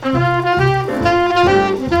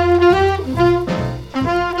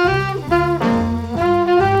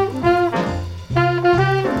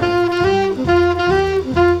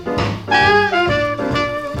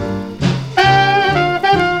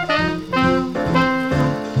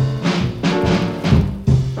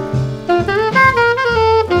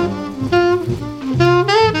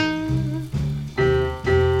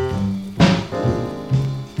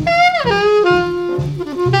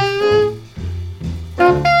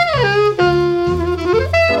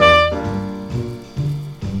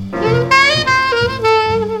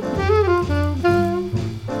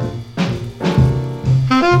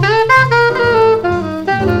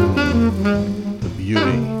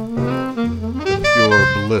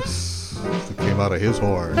 His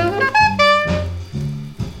horn.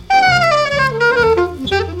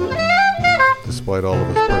 Despite all of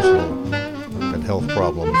his personal and health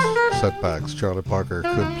problems, setbacks, Charlie Parker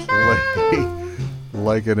could play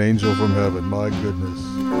like an angel from heaven. My goodness.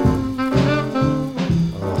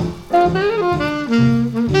 Oh.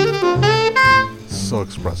 So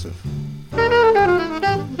expressive.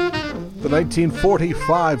 The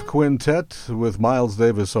 1945 quintet with Miles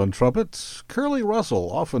Davis on trumpet, Curly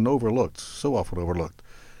Russell, often overlooked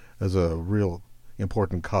as a real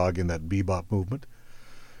important cog in that bebop movement,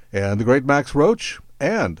 and the great Max Roach,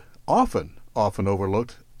 and often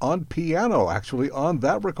overlooked on piano, actually on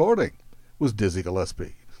that recording, was Dizzy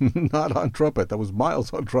Gillespie. Not on trumpet, that was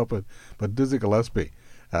Miles on trumpet, but Dizzy Gillespie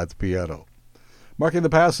at the piano. Marking the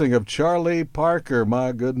passing of Charlie Parker,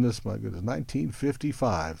 my goodness,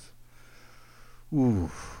 1955.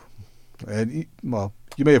 Ooh. And, well,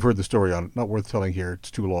 you may have heard the story on it. Not worth telling here.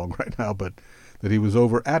 It's too long right now. But that he was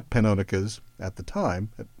over at Panonica's at the time,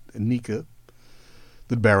 at Nika,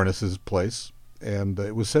 the Baroness's place. And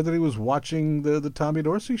it was said that he was watching the Tommy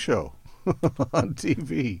Dorsey show on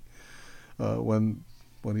TV when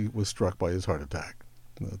he was struck by his heart attack.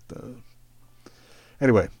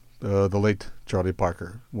 Anyway, the late Charlie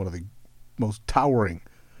Parker, one of the most towering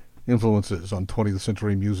influences on 20th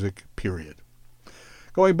century music, period.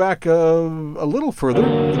 Going back a little further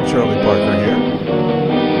than Charlie Parker here,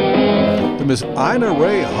 to Miss Ina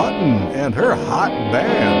Ray Hutton and her hot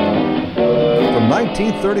band. From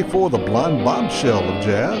 1934, the blonde bombshell of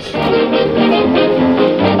jazz.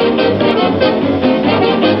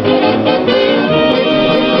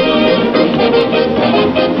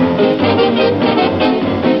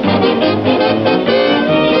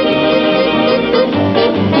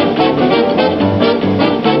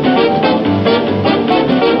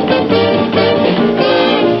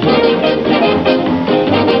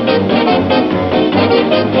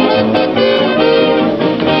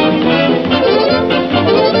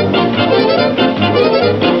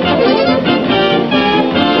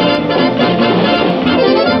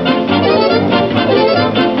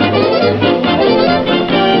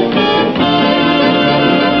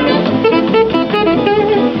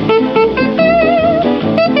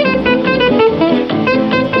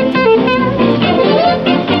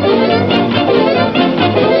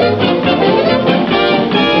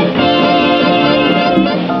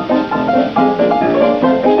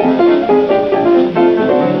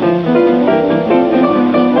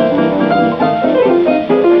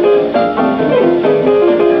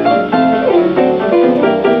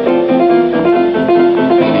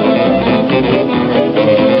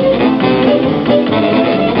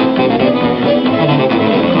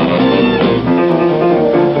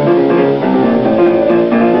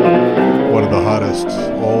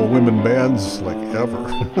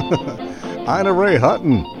 Ina Ray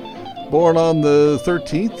Hutton, born on the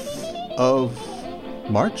 13th of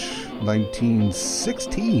March,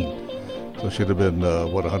 1916. So she'd have been,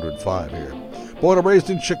 105 here. Born and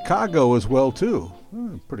raised in Chicago as well, too.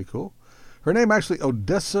 Pretty cool. Her name actually,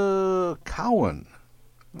 Odessa Cowan.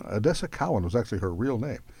 Odessa Cowan was actually her real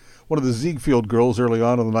name. One of the Ziegfeld girls early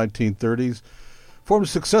on in the 1930s. Formed a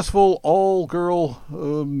successful all-girl,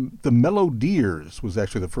 the Melodiers was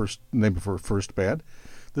actually the first name of her first band.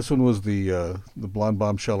 This one was the Blonde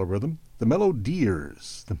Bombshell of Rhythm. The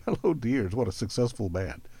Melodiers. The Melodiers. What a successful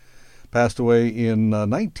band. Passed away in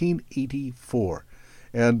 1984.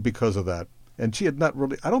 And because of that, and she had not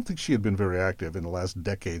really, I don't think she had been very active in the last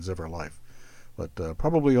decades of her life, but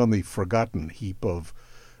probably on the forgotten heap of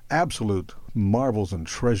absolute marvels and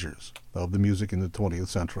treasures of the music in the 20th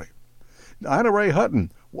century. Ina Ray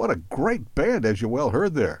Hutton, what a great band, as you well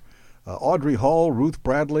heard there. Audrey Hall, Ruth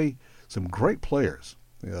Bradley, some great players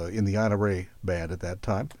in the Ina Ray band at that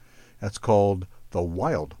time. That's called The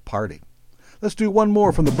Wild Party. Let's do one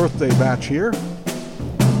more from the birthday batch here.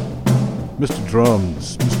 Mr.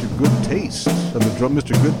 Drums, Mr. Good Taste, and the drum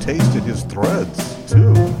Mr. Good Taste in his threads,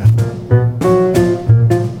 too.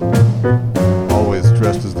 Always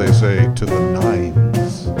dressed, as they say, to the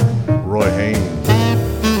nines. Roy Haynes.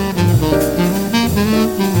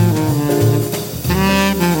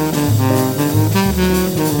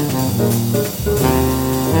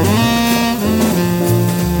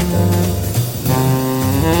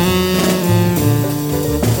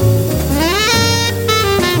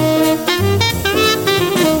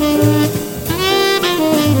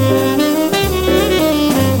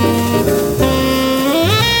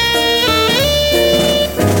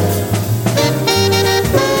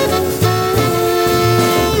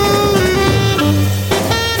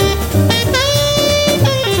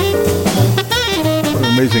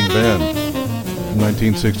 Amazing band.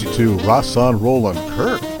 1962, Rahsaan Roland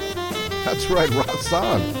Kirk. That's right,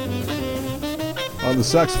 Rahsaan. On the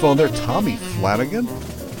saxophone there, Tommy Flanagan,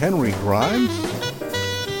 Henry Grimes.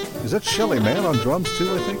 Is that Shelly Manne on drums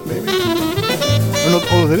too, I think, maybe?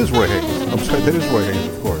 Oh, that is Roy Haynes. I'm sorry, that is Roy Haynes,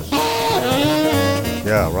 of course.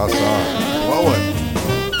 Yeah, Rahsaan.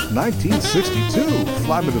 Blowin'. 1962,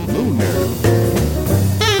 Fly Me to the Moon there.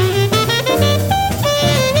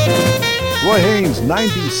 Roy Haynes,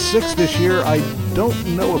 96 this year. I don't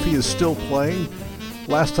know if he is still playing.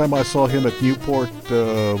 Last time I saw him at Newport,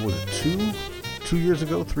 was it 2 years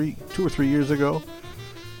ago? 2 or 3 years ago?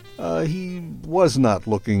 He was not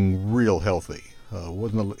looking real healthy.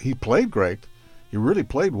 He played great. He really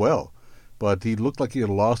played well. But he looked like he had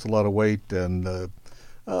lost a lot of weight and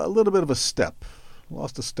a little bit of a step.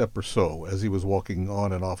 Lost a step or so as he was walking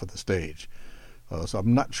on and off of the stage. So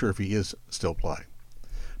I'm not sure if he is still playing.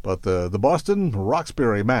 But the Boston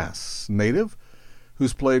Roxbury, Mass. native,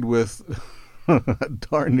 who's played with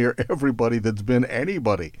darn near everybody that's been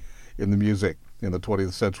anybody in the music in the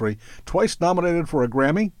 20th century. Twice nominated for a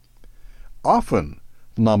Grammy. Often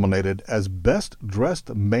nominated as Best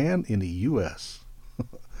Dressed Man in the U.S.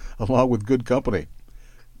 along with good company.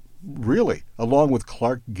 Really, along with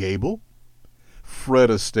Clark Gable, Fred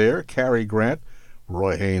Astaire, Cary Grant.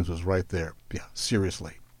 Roy Haynes was right there. Yeah,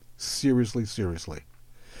 seriously.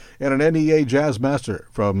 And an NEA Jazz Master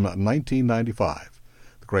from 1995.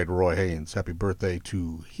 The great Roy Haynes. Happy birthday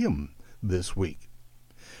to him this week.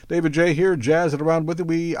 David Jaye here, Jazzin Around with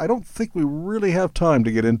you. I don't think we really have time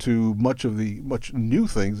to get into much new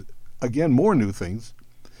things. Again, more new things.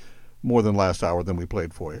 More than last hour than we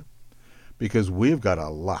played for you. Because we've got a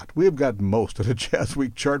lot. We've got most of the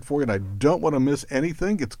JazzWeek chart for you, and I don't want to miss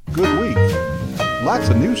anything. It's a good week. Lots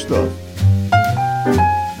of new stuff.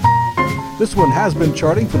 This one has been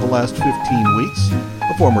charting for the last 15 weeks.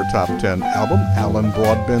 A former top 10 album, Alan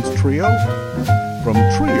Broadbent's Trio, from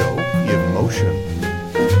Trio in Motion.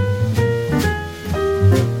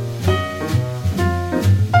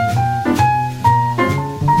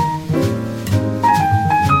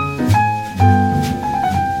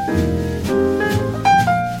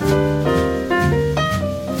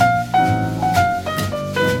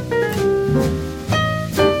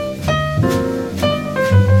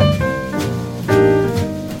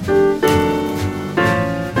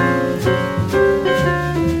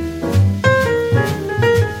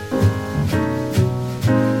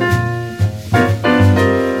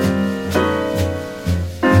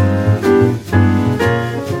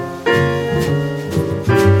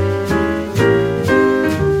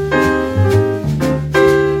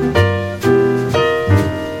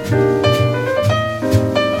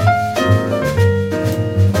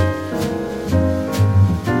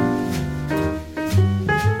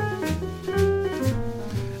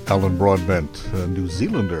 Alan Broadbent, a New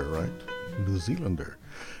Zealander, right? New Zealander.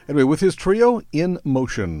 Anyway, with his Trio in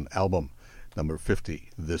Motion album, number 50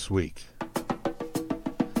 this week.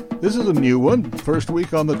 This is a new one, first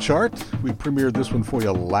week on the chart. We premiered this one for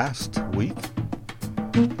you last week.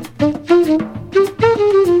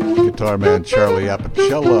 Guitar man Charlie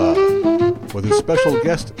Apicella with his special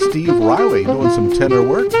guest Steve Riley doing some tenor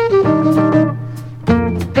work.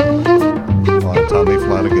 On Tommy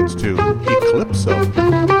Flanagan's too, Eclipso.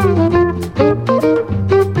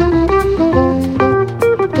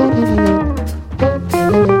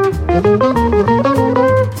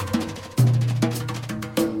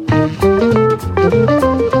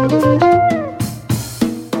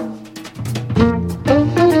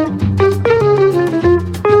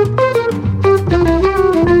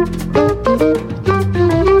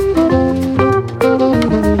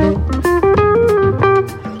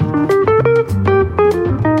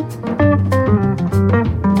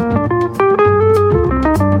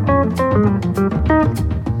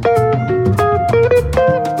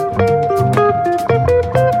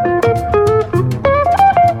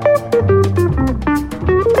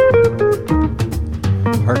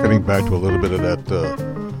 to a little bit of that,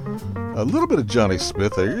 a little bit of Johnny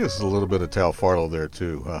Smith there. Just a little bit of Tal Farlow there,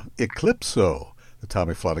 too. Eclipso, the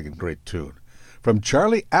Tommy Flanagan great tune. From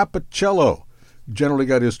Charlie Appicello. Generally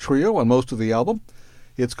got his trio on most of the album.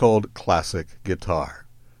 It's called Classic Guitar.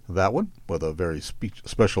 That one with a very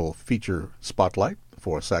special feature spotlight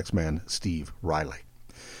for saxman Steve Riley.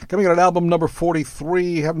 Coming in at album number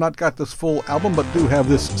 43, have not got this full album, but do have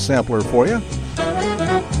this sampler for you.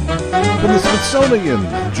 From the Smithsonian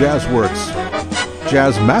JazzWorks,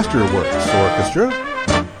 Jazz Masterworks Orchestra.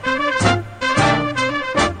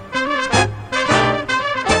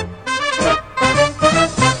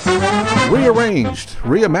 Rearranged,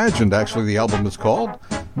 reimagined, actually, the album is called.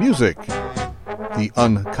 Music, the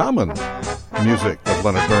uncommon music of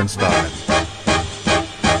Leonard Bernstein.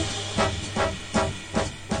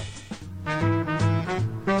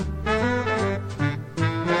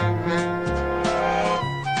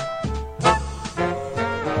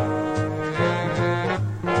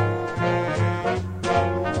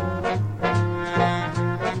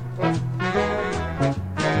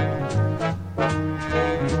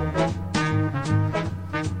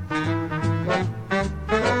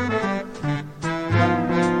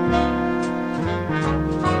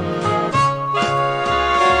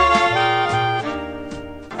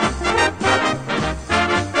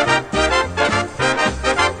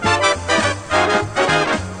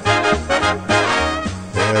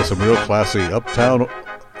 Classy uptown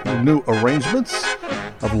new arrangements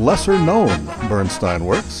of lesser-known Bernstein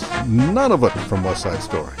works. None of it from West Side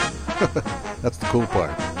Story. That's the cool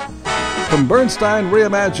part. From Bernstein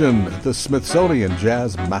Reimagined, the Smithsonian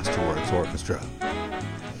Jazz Masterworks Orchestra.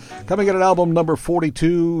 Coming in at album number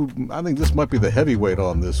 42, I think this might be the heavyweight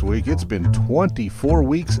on this week. It's been 24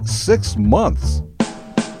 weeks, 6 months.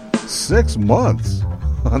 6 months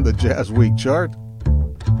on the JazzWeek chart.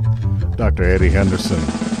 Dr. Eddie Henderson.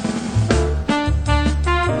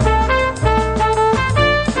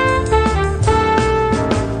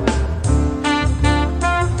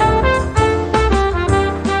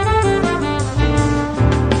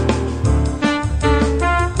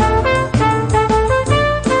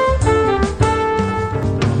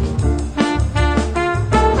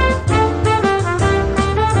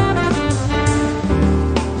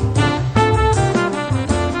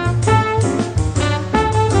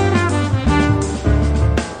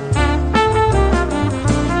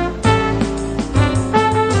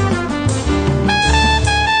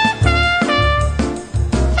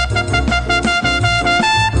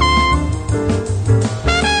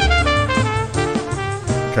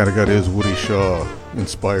 Kind of got his Woody Shaw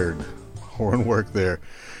inspired horn work there.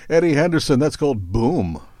 Eddie Henderson, that's called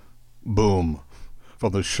Boom. Boom.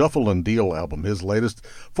 From the Shuffle and Deal album, his latest,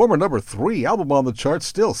 former number 3 album on the chart,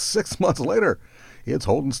 still 6 months later. It's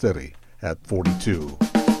holding steady at 42.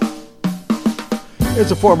 It's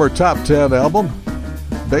a former top 10 album.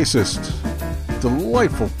 Bassist,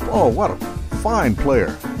 delightful, oh, what a fine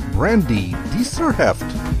player, Brandy Dieserheft.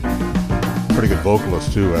 Pretty good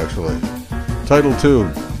vocalist, too, actually. Title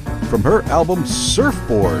tune from her album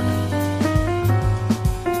Surfboard.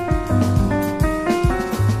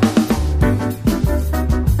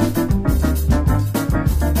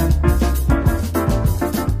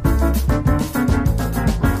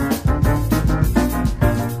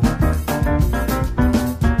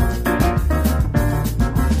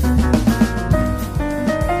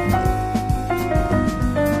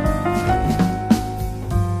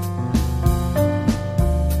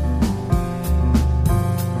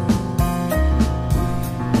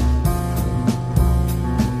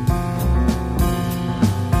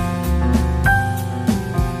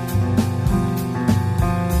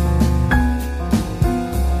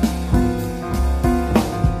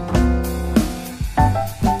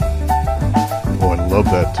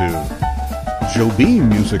 Joe Beam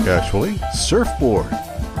music, actually. Surfboard,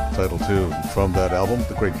 title tune from that album.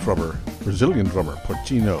 The great drummer, Brazilian drummer,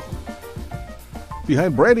 Portinho.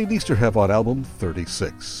 Behind Brandy Diesterheft on album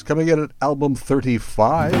 36. Coming in at album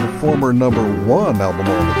 35, the former number 1 album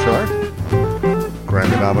on the chart.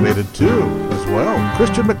 Grammy nominated too, as well.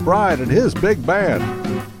 Christian McBride and his big band.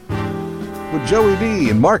 With Joey D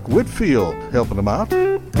and Mark Whitfield helping him out.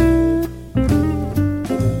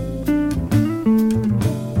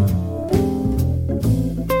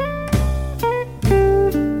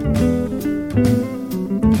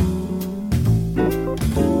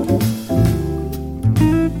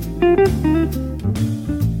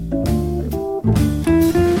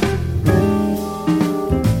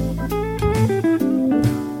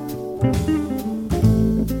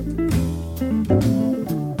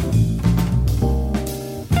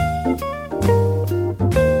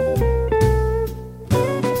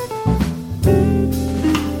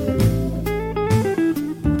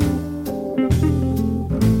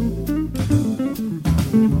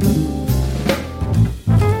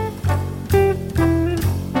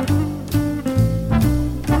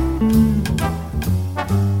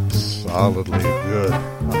 solidly good.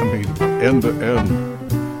 I mean, end to end.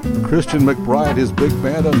 Christian McBride, his big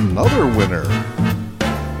band, another winner.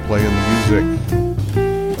 Playing the music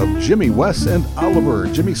of Jimmy West and Oliver,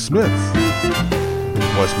 Jimmy Smith,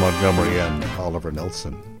 Wes Montgomery, and Oliver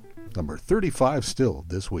Nelson. Number 35 still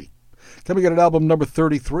this week. Coming in at album number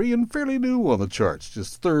 33 and fairly new on the charts,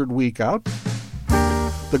 just third week out.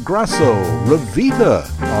 The Grasso Revita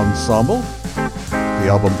Ensemble. The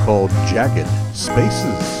album called Jagged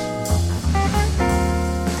Spaces.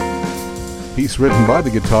 Piece written by the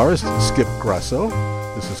guitarist Skip Grasso.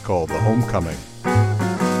 This is called The Homecoming.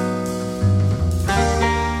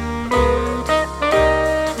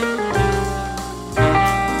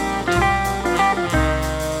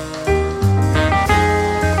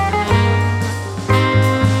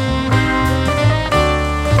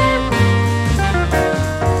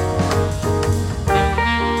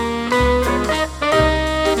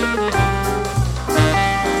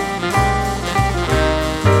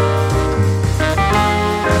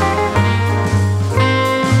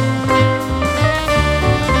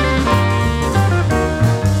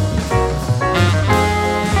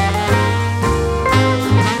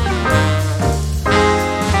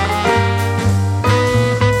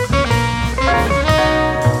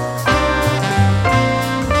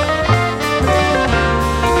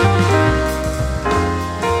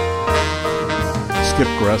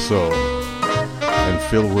 And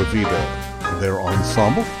Phil Revita, their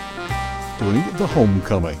ensemble, doing The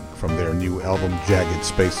Homecoming from their new album Jagged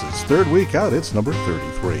Spaces. Third week out, it's number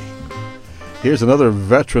 33. Here's another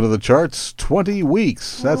veteran of the charts, 20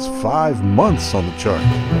 weeks. That's 5 months on the chart.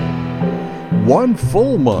 1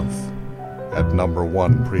 full month at number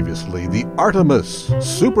 1 previously, the Artemis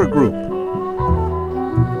Supergroup.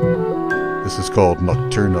 This is called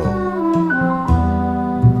Nocturno.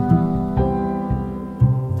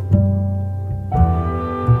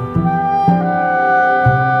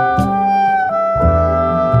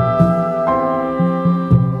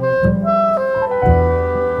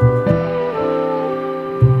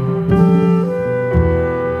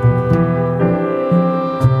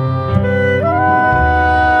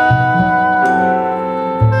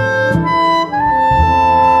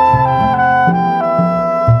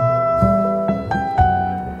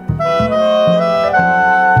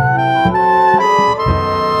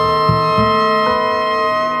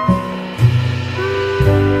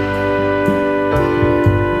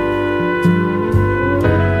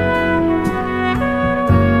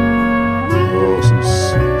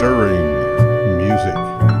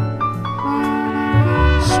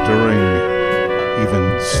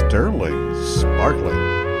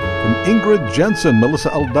 Jensen, Melissa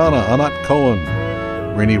Aldana, Anat Cohen,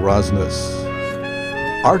 Rainey Rosnes,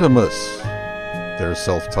 Artemis, their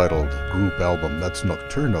self-titled group album, that's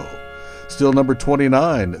Nocturno. Still number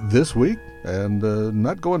 29 this week, and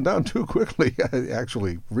not going down too quickly,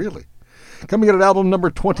 actually, really. Coming in at album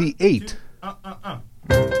number 28,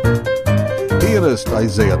 pianist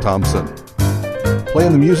Isaiah Thompson,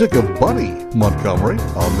 playing the music of Buddy Montgomery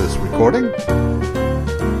on this recording.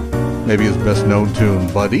 Maybe his best known tune,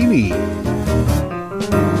 Budini.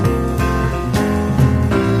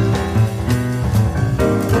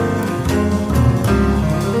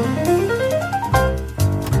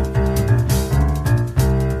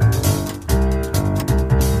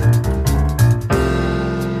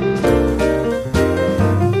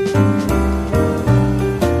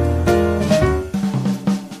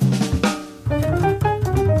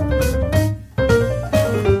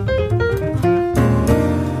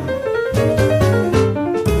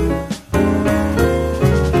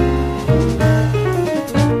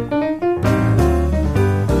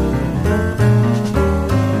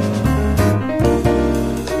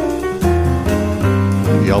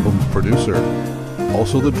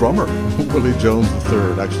 Also the drummer, Willie Jones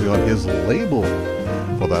III, actually on his label,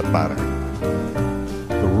 for that matter.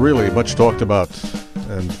 The really much talked about,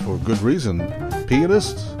 and for good reason,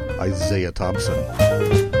 pianist Isaiah Thompson.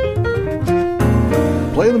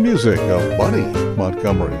 Playing the music of Buddy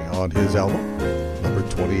Montgomery on his album, number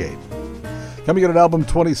 28. Coming in at album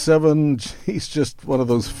 27, he's just one of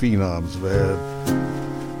those phenoms, man.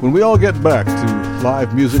 When we all get back to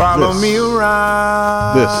live music, follow me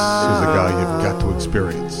around. This is a guy you've got to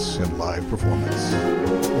experience in live performance.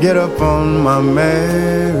 Get up on my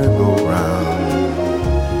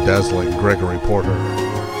merry-go-round. Dazzling Gregory Porter.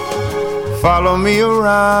 Follow me around.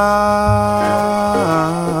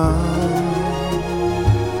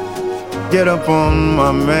 Get up on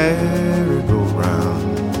my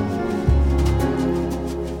merry-go-round.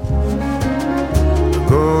 The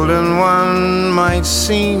golden one might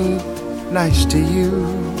seem nice to you,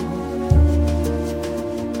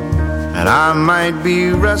 and I might be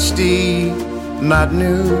rusty, not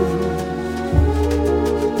new.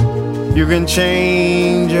 You can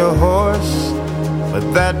change a horse,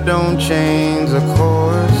 but that don't change the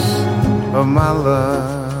course of my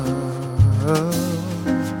love.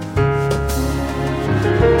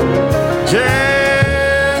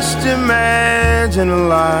 Just imagine a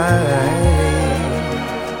life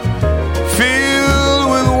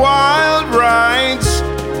filled with wild rides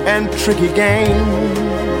and tricky games,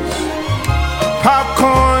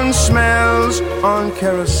 popcorn smells on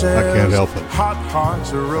carousels. I can't help it. Hot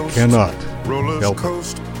hearts are roasted. Cannot roller help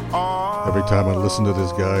coast. it. Every time I listen to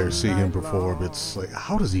this guy or see him perform, it's like,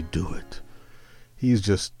 how does he do it?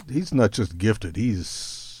 He's not just gifted.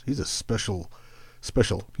 He's a special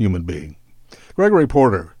human being. Gregory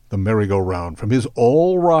Porter, The Merry-Go-Round, from his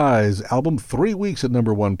All Rise album, 3 weeks at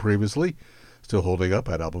number 1 previously, still holding up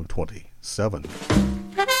at album 27.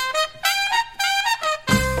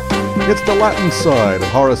 It's the Latin side of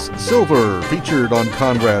Horace Silver, featured on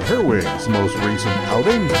Conrad Herwig's most recent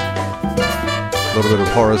outing. A little bit of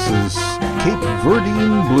Horace's Cape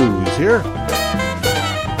Verdean blues here.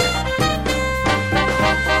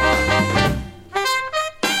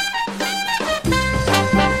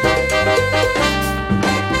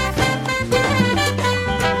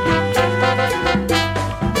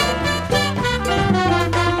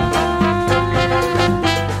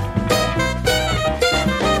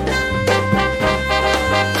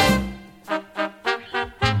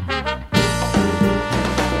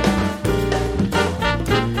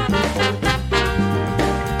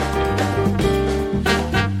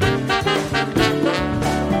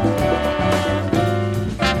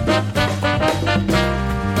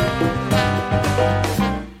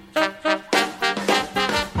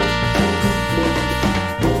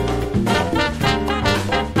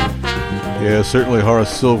 Yeah, certainly Horace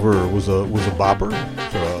Silver was a bopper,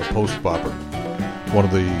 a post-bopper. One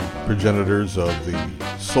of the progenitors of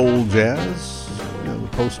the soul jazz, the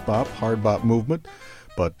post-bop, hard bop movement.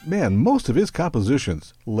 But man, most of his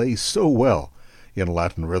compositions lay so well in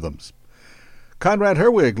Latin rhythms. Conrad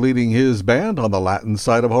Herwig leading his band on the Latin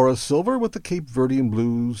side of Horace Silver with the Cape Verdean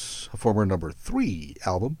Blues, a former number 3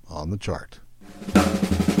 album on the chart.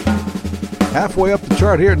 Halfway up the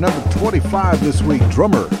chart here at number 25 this week,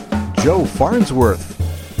 drummer Joe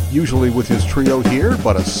Farnsworth, usually with his trio here,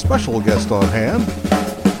 but a special guest on hand,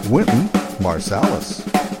 Wynton Marsalis.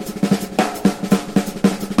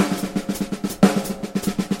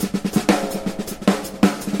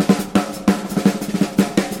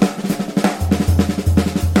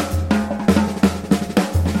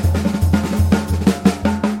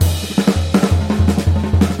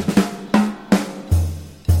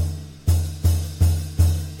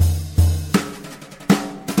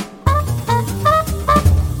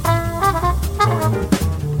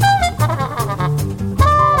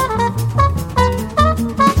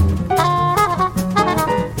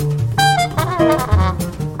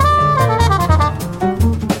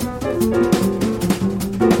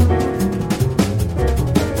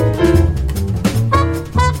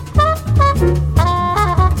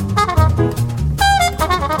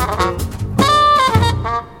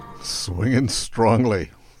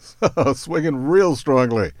 Swinging real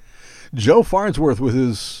strongly. Joe Farnsworth with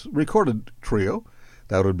his recorded trio.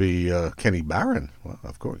 That would be Kenny Barron. Well,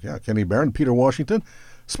 of course, yeah, Kenny Barron, Peter Washington.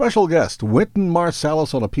 Special guest, Wynton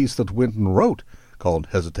Marsalis on a piece that Wynton wrote called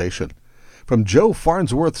Hesitation. From Joe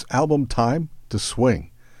Farnsworth's album Time to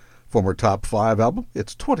Swing. Former top 5 album,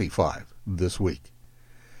 it's 25 this week.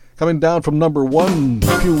 Coming down from number 1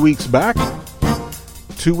 a few weeks back.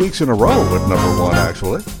 2 weeks in a row at number 1,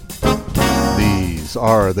 actually. These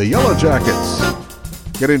are the Yellow Jackets,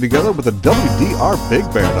 getting together with the WDR Big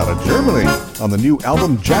Band out of Germany on the new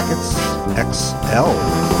album Jackets XL.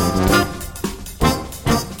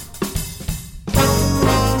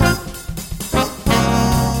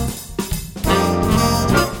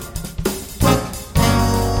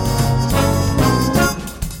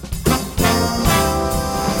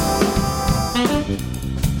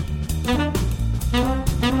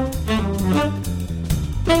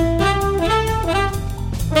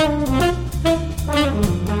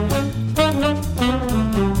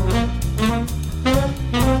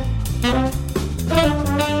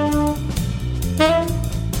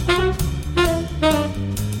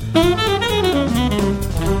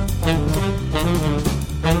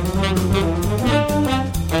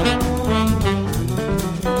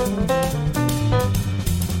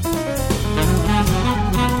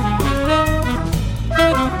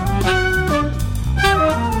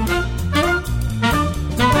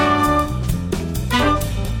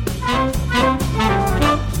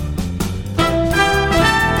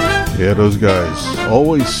 Yeah, those guys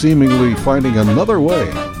always seemingly finding another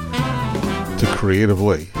way to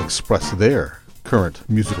creatively express their current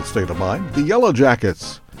musical state of mind. The Yellow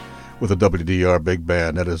Jackets with a WDR big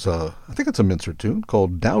band. That is, I think it's a Mincer tune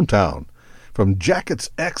called Downtown from Jackets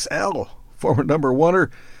XL, former number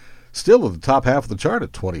oneer, still at the top half of the chart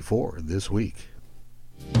at 24 this week.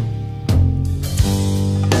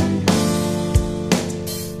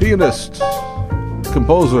 Pianist,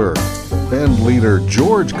 composer, band leader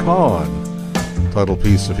George Kahn, title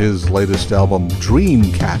piece of his latest album,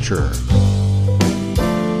 Dreamcatcher.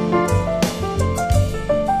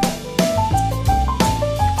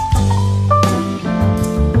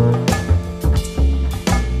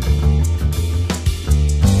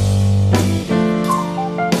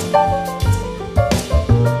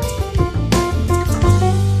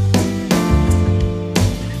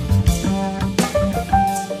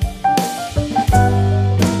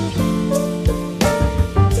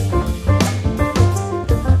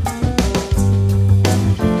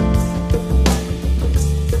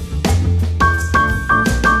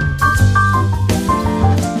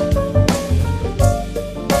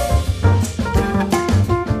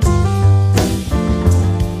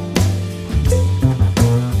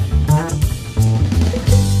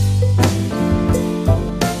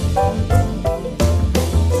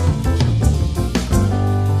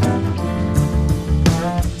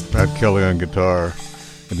 Kelly on guitar,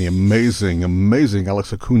 and the amazing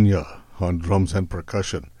Alex Acuna on drums and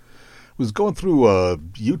percussion. Was going through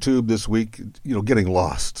YouTube this week, getting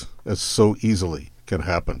lost, as so easily can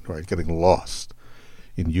happen, right? Getting lost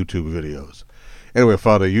in YouTube videos. Anyway, I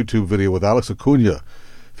found a YouTube video with Alex Acuna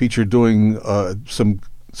featured doing some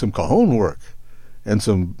cajon work and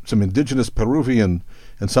some indigenous Peruvian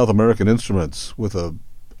and South American instruments with a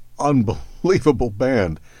unbelievable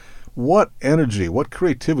band. What energy, what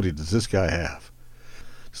creativity does this guy have?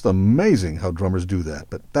 It's amazing how drummers do that,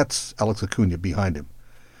 but that's Alex Acuna behind him.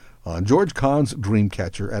 On George Kahn's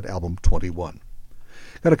Dreamcatcher at album 21.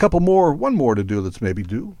 Got one more to do, let's maybe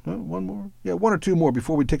do. One more? Yeah, one or two more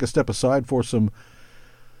before we take a step aside for some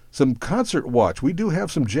concert watch. We do have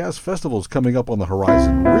some jazz festivals coming up on the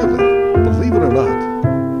horizon, really, believe it or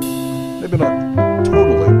not. Maybe not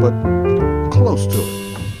totally, but close to it.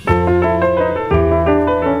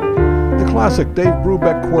 Classic Dave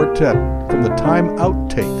Brubeck Quartet from the Time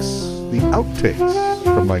Outtakes. The Outtakes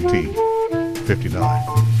from 1959.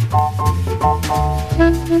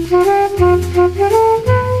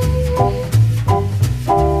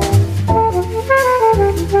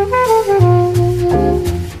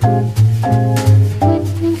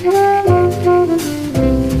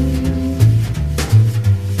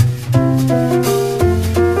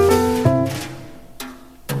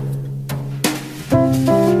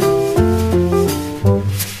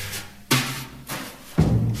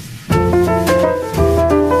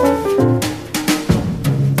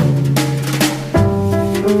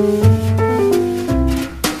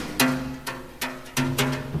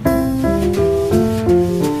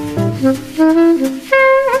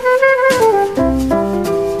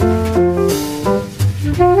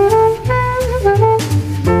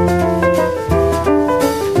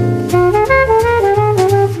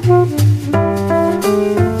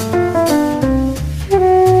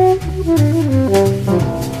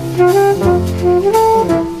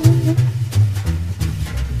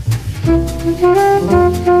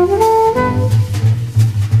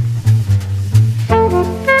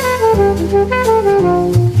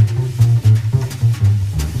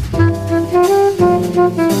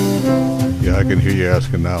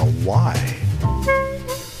 Now, why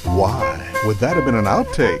would that have been an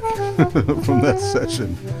outtake from that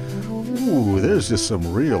session? Ooh, there's just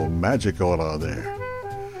some real magic going on there.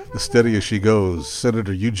 The Steady As She Goes,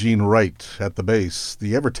 Senator Eugene Wright at the bass,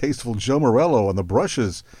 the ever-tasteful Joe Morello on the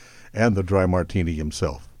brushes, and the dry martini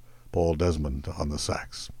himself, Paul Desmond on the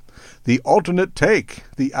sax. The alternate take,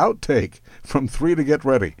 the outtake from 3 to Get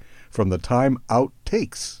Ready, from the Time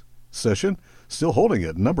Outtakes session, still holding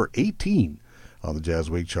it, number 18 on the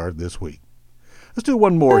JazzWeek chart this week. Let's do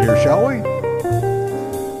one more here, shall we?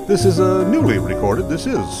 This is a newly recorded. This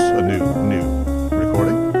is a new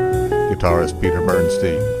recording. Guitarist Peter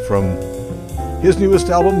Bernstein from his newest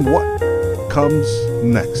album, What Comes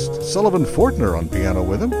Next. Sullivan Fortner on piano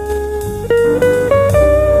with him.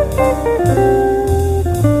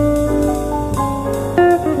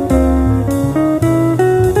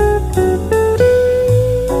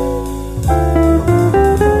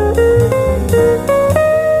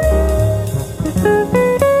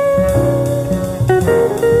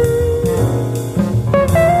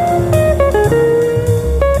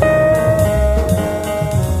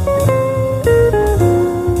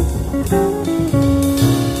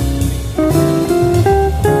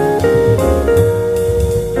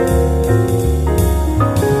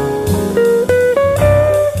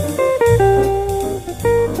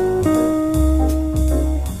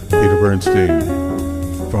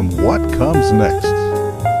 is next,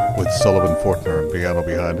 with Sullivan Fortner and piano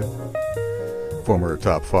behind it. Former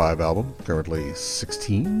top 5 album, currently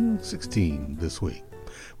 16 this week.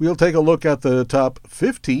 We'll take a look at the top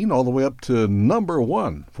 15 all the way up to number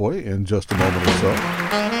 1 for you in just a moment or so.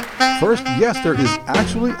 First, yes, there is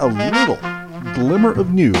actually a little glimmer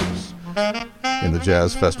of news in the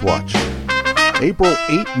Jazz Fest Watch. April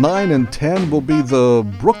 8, 9, and 10 will be the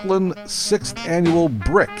Brooklyn 6th Annual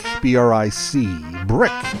BRIC, B-R-I-C,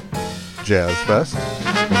 BRIC Jazz Fest.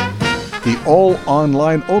 The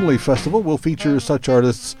all-online only festival will feature such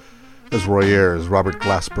artists as Roy Ayers, Robert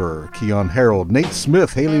Glasper, Keon Harold, Nate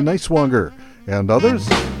Smith, Haley Niswanger, and others.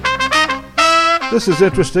 This is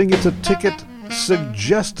interesting. It's a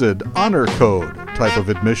ticket-suggested honor code type of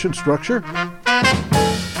admission structure.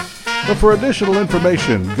 But for additional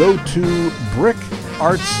information, go to BRIC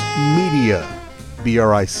Arts Media,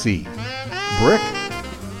 B-R-I-C,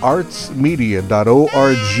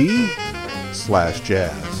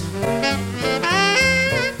 bricartsmedia.org/jazz.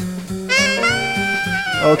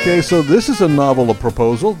 Okay, so this is a novel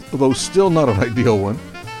proposal, though still not an ideal one.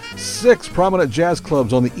 6 prominent jazz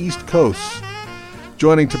clubs on the East Coast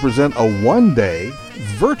joining to present a one-day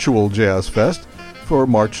virtual jazz fest for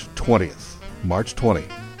March 20th. March 20.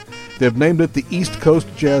 They've named it the East Coast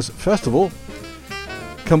Jazz Festival,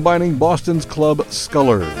 combining Boston's Club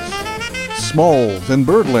Scullers, Smalls, and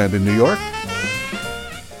Birdland in New York,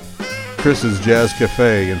 Chris's Jazz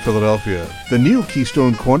Cafe in Philadelphia, the new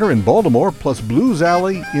Keystone Corner in Baltimore, plus Blues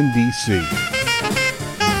Alley in D.C.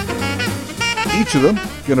 Each of them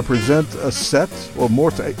going to present a set, or more,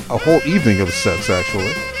 a whole evening of sets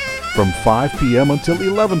actually, from 5 p.m. until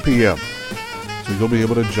 11 p.m. So you'll be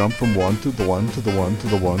able to jump from one to the one to the one to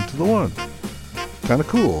the one to the one. Kind of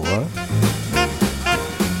cool, huh?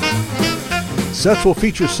 Sets will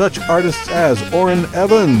feature such artists as Orrin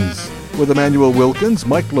Evans with Emmanuel Wilkins,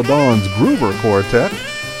 Mike LaDon's Groover Quartet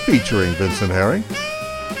featuring Vincent Herring,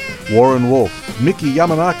 Warren Wolf, Mickey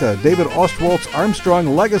Yamanaka, David Ostwalt's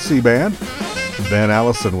Armstrong Legacy Band, Van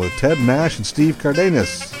Allison with Ted Nash and Steve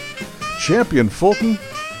Cardenas, Champion Fulton,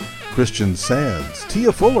 Christian Sands,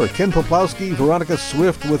 Tia Fuller, Ken Poplowski, Veronica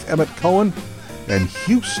Swift with Emmett Cohen, and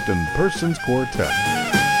Houston Persons Quartet.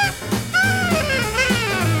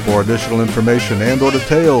 For additional information and or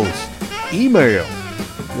details, email.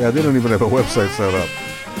 Yeah, they don't even have a website set up.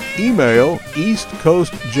 Email East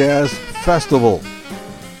Coast Jazz Festival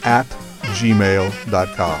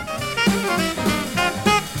 @gmail.com.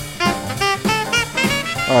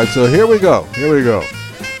 All right, so here we go.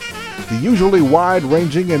 The usually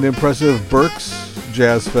wide-ranging and impressive Berks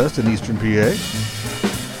Jazz Fest in Eastern PA,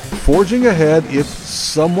 forging ahead, if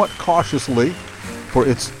somewhat cautiously, for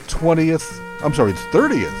its 30th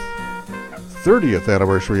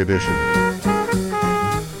anniversary edition.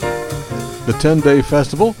 The 10-day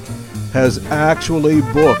festival has actually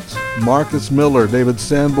booked Marcus Miller, David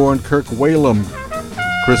Sanborn, Kirk Whalum,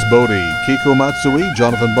 Chris Bodie, Kiko Matsui,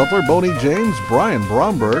 Jonathan Butler, Boney James, Brian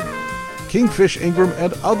Bromberg, Kingfish Ingram,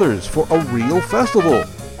 and others for a real festival.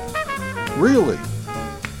 Really.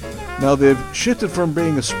 Now, they've shifted from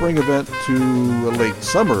being a spring event to a late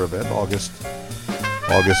summer event, August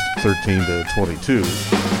 13 to 22.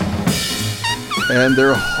 And they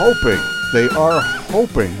are hoping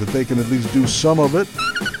that they can at least do some of it,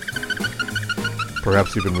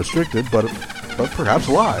 perhaps even restricted, but perhaps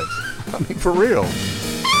live. I mean, for real.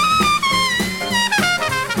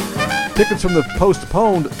 Tickets from the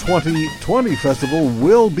postponed 2020 festival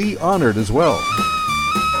will be honored as well.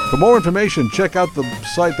 For more information, check out their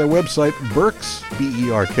website, Berks,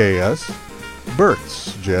 B-E-R-K-S,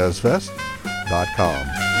 BerksJazzFest.com.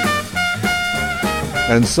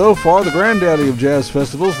 And so far, the granddaddy of jazz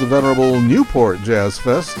festivals, the venerable Newport Jazz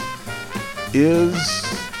Fest, is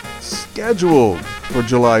scheduled for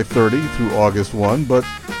July 30 through August 1, but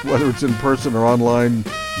whether it's in person or online,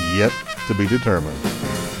 yet to be determined.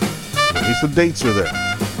 At least the dates are there.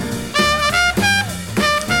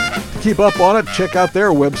 To keep up on it, check out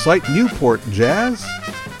their website,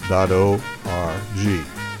 newportjazz.org.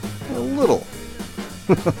 A little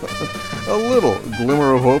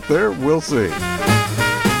glimmer of hope there. We'll see.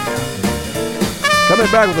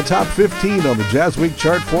 Coming back with the top 15 on the JazzWeek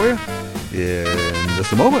chart for you in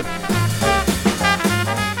just a moment.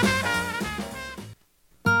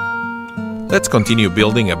 Let's continue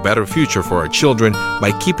building a better future for our children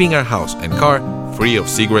by keeping our house and car free of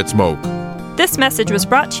cigarette smoke. This message was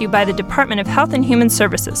brought to you by the Department of Health and Human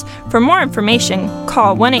Services. For more information,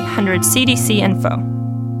 call 1-800-CDC-INFO.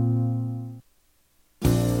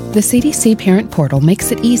 The CDC Parent Portal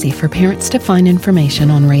makes it easy for parents to find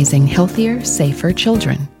information on raising healthier, safer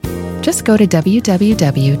children. Just go to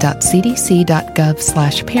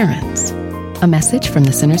www.cdc.gov/parents. A message from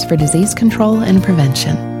the Centers for Disease Control and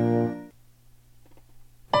Prevention.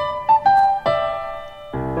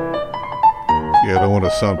 Yeah, I don't want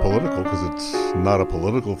to sound political because it's not a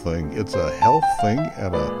political thing. It's a health thing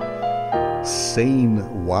and a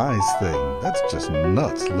sane, wise thing. That's just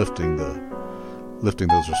nuts, lifting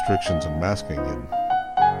those restrictions and masking in,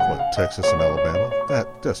 Texas and Alabama.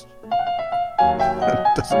 That doesn't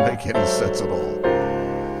make any sense at all.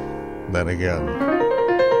 Then again,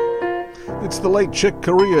 it's the late Chick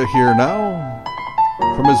Corea here now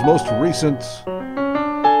from his most recent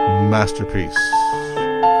masterpiece.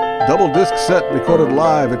 Double disc set recorded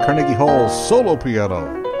live at Carnegie Hall's solo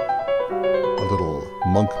piano. A little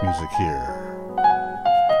monk music here.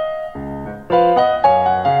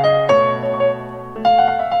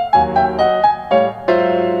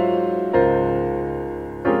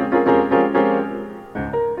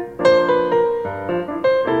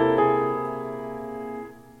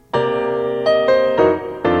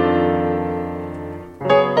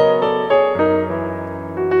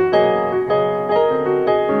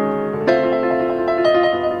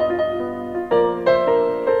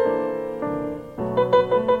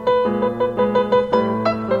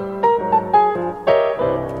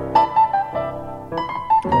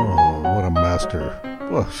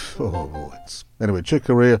 Anyway, Chick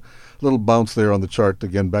Corea, a little bounce there on the chart,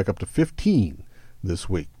 again back up to 15 this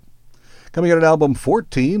week. Coming in at album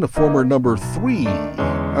 14, a former number 2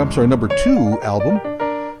 album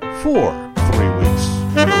for 3 weeks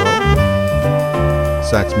in a row.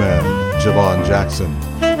 Saxman Javon Jackson.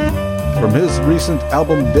 From his recent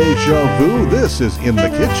album Deja Vu, this is In the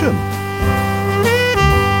Kitchen.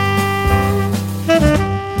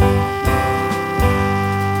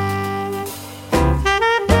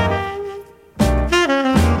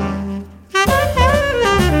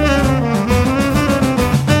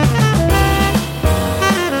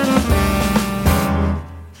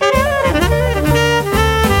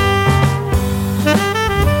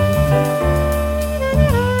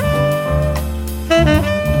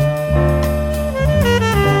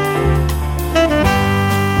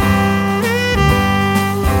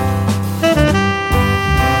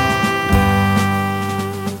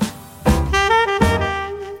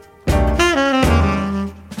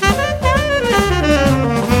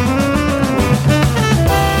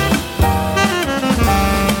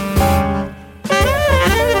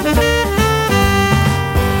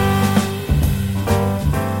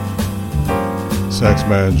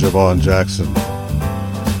 Saxman Javon Jackson.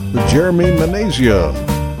 With Jeremy Manazia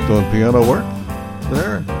doing piano work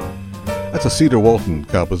there. That's a Cedar Walton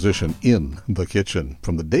composition, In the Kitchen,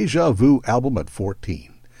 from the Deja Vu album at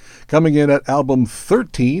 14. Coming in at album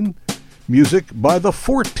 13, music by the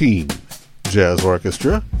 14 Jazz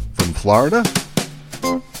Orchestra from Florida.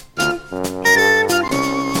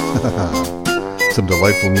 Some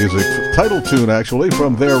delightful music, title tune actually,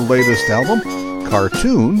 from their latest album,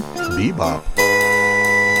 Cartoon Bebop.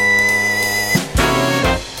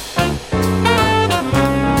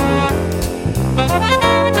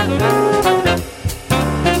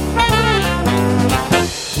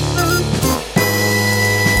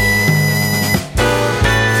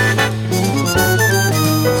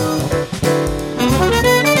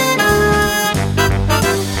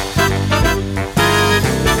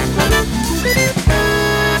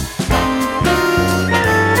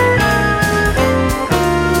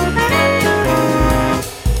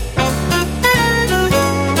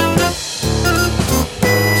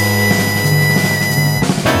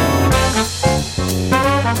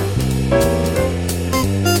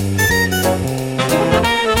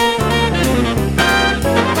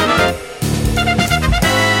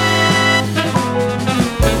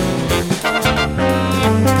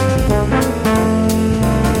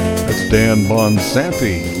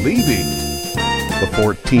 Bonsanti leading the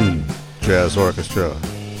 14 Jazz Orchestra,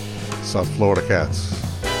 South Florida Cats,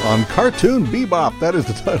 on Cartoon Bebop. That is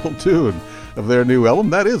the title tune of their new album.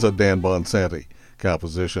 That is a Dan Bonsanti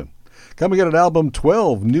composition. Coming in at album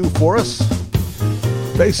 12, new for us,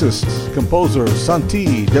 bassist, composer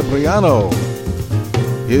Santi Debriano.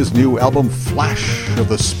 His new album, Flash of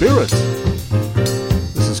the Spirit.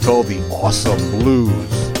 This is called The Awesome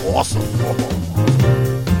Blues. Awesome.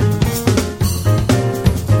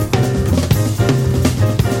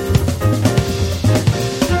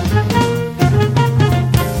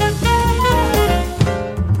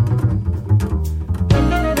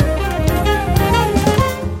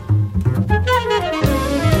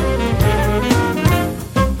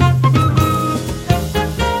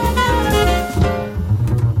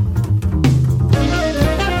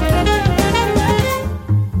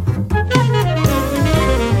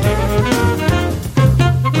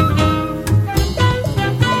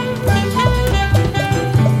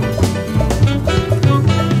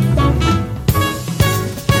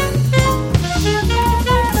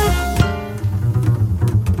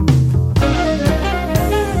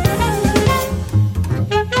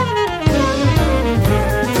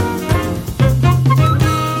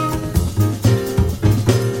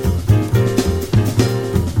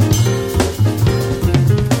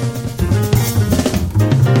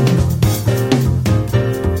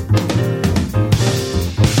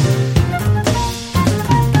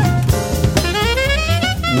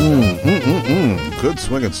 Good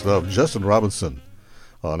swinging stuff. Justin Robinson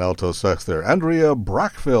on alto sax there. Andrea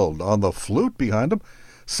Brockfield on the flute behind him.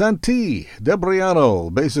 Santi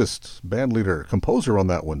Debriano, bassist, bandleader, composer on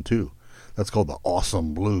that one too. That's called The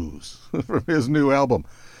Awesome Blues from his new album,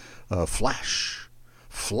 Flash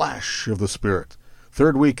of the Spirit.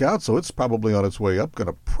 Third week out, so it's probably on its way up. Going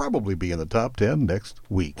to probably be in the top 10 next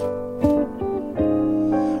week.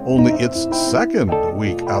 Only its second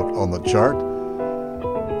week out on the chart.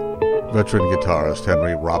 Veteran guitarist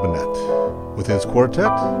Henry Robinette with his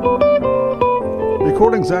quartet.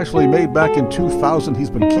 Recordings actually made back in 2000 he's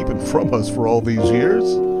been keeping from us for all these years.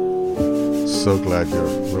 So glad you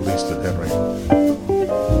released it, Henry.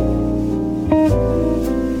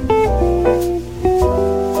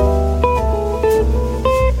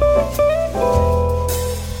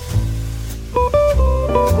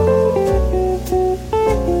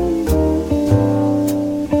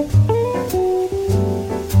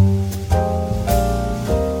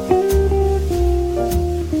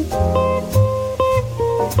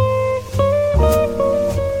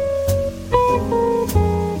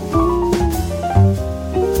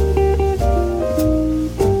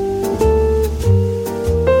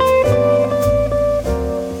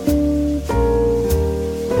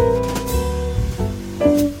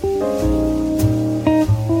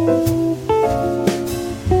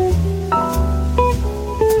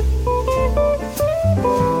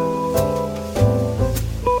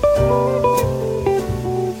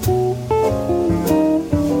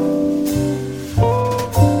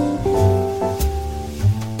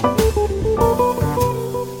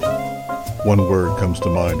 One word comes to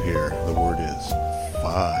mind here. The word is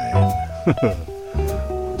fine.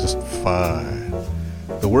 Just fine.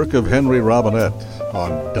 The work of Henry Robinette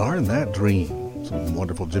on Darn That Dream. Some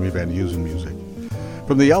wonderful Jimmy Van Heusen music.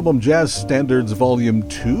 From the album Jazz Standards Volume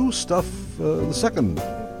 2, stuff, the second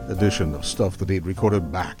edition of stuff that he'd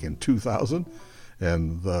recorded back in 2000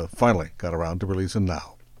 and finally got around to releasing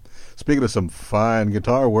now. Speaking of some fine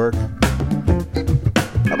guitar work,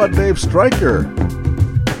 how about Dave Stryker?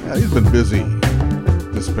 Yeah, he's been busy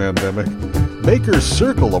this pandemic. Maker's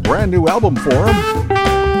Circle, a brand new album for him.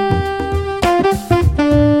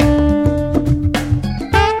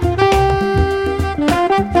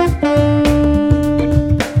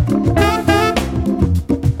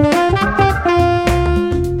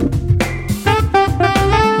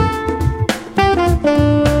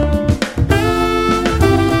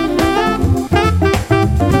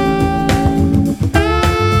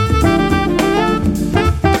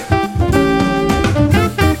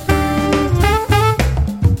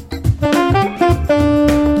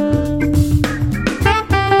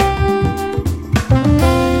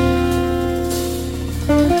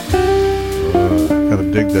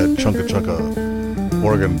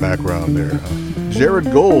 Background there.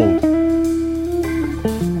 Jared Gold,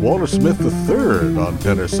 Walter Smith III on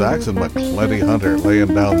tenor sax, and McClenty Hunter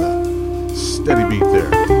laying down the steady beat there.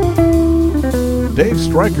 Dave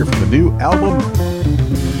Stryker from the new album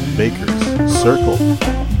Maker's Circle.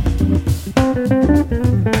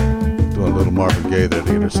 Doing a little Marvin Gaye there,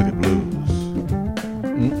 the Inner City Blues.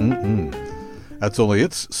 That's only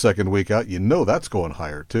its second week out. You know that's going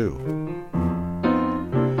higher too.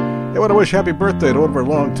 I want to wish happy birthday to one of our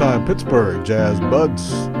longtime Pittsburgh jazz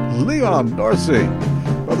buds, Leon Dorsey.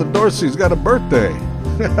 Brother Dorsey's got a birthday.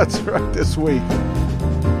 That's right, this week.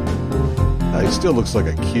 Now, he still looks like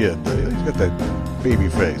a kid. He's got that baby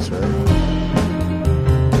face, right?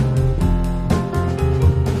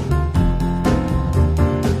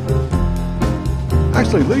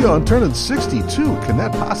 Actually, Leon turning 62. Can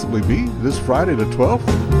that possibly be this Friday the 12th?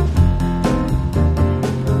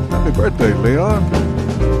 Happy birthday, Leon.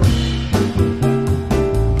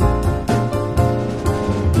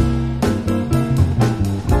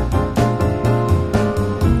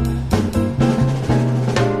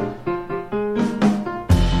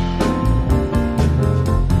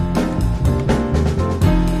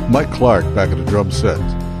 Mike Clark back at the drum set.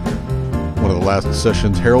 One of the last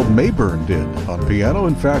sessions Harold Mayburn did on piano.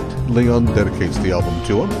 In fact, Leon dedicates the album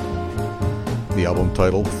to him. The album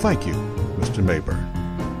titled, Thank You, Mr. Mayburn.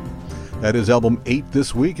 That is album 8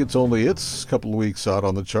 this week. It's only its couple of weeks out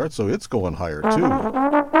on the chart, so it's going higher too.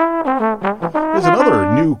 There's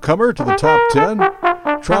another newcomer to the top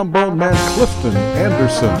 10, trombone man Clifton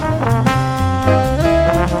Anderson.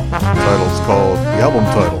 The album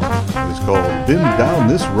title is called Been Down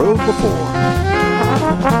This Road Before.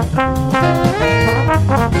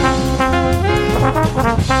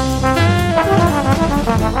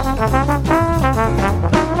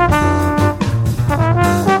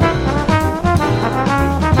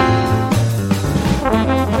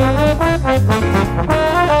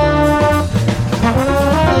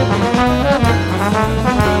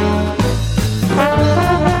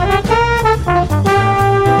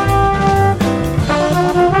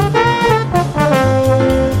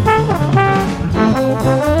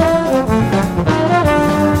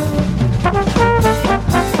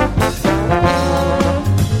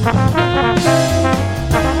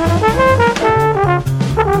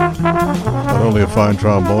 fine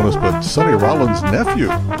trombonist, but Sonny Rollins' nephew.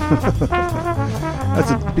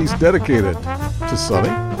 That's a piece dedicated to Sonny,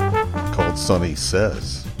 called Sonny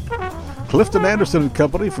Says. Clifton Anderson and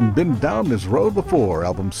Company from Been Down This Road Before,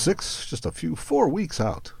 album 6, just 4 weeks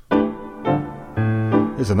out.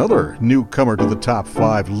 Here's another newcomer to the top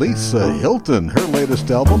 5, Lisa Hilton, her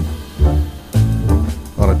latest album.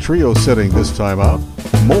 On a trio setting this time out,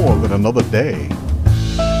 More Than Another Day.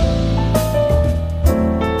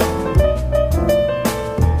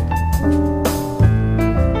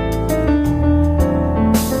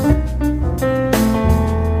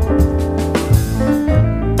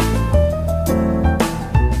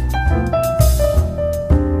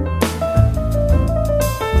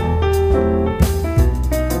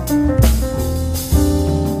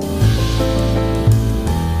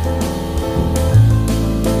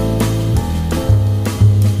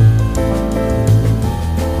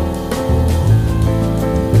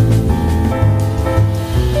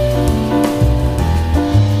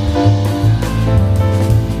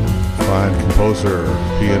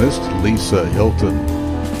 Pianist Lisa Hilton.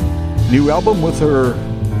 New album with her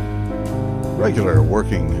regular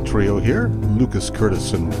working trio here, Lucas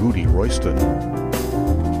Curtis and Rudy Royston.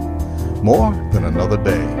 More Than Another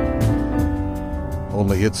Day.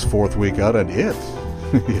 Only its 4th week out, and it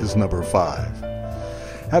is number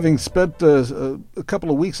 5. Having spent a couple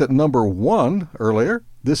of weeks at number 1 earlier,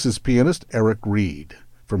 this is pianist Eric Reed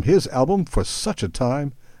from his album For Such a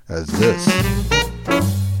Time as This.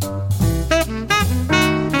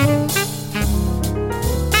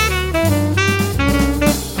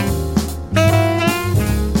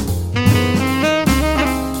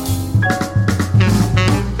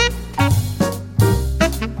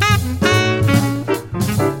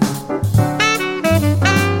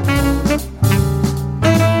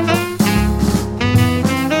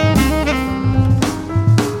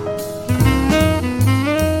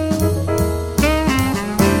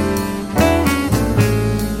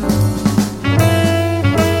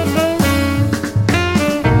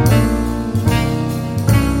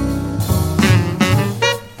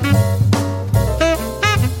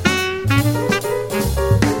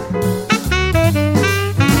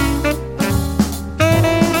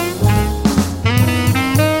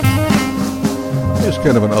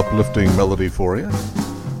 Kind of an uplifting melody for you,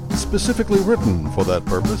 specifically written for that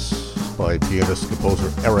purpose by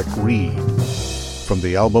pianist-composer Eric Reed from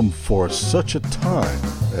the album For Such a Time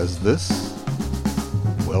as This.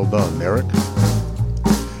 Well done, Eric.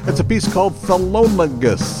 It's a piece called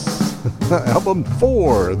Thelonious, album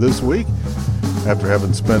 4 this week, after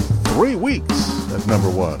having spent 3 weeks at number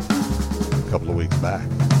 1 a couple of weeks back.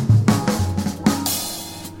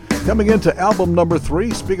 Coming into album number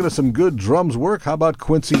 3, speaking of some good drums work, how about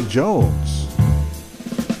Quincy Jones?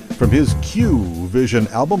 From his Q Vision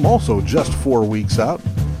album, also just 4 weeks out.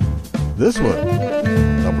 This one,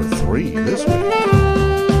 number 3 this week.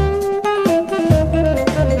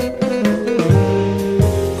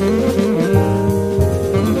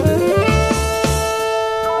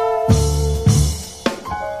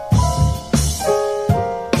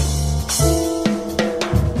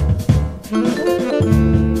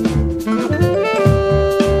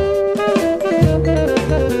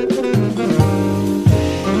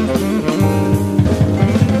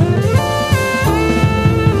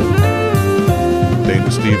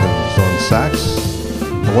 Sax,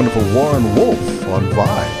 the wonderful Warren Wolf on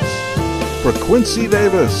vibes for Quincy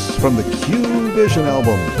Davis from the Q Vision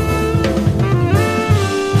album.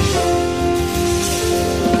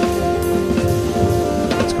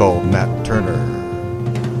 It's called Nat Turner.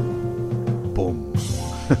 Boom.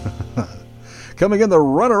 Coming in the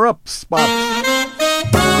runner-up spot,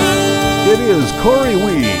 it is Corey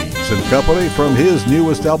Weeds and Company from his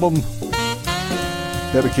newest album,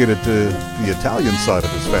 dedicated to the Italian side of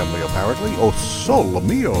his family, apparently. O Sole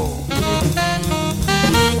Mio.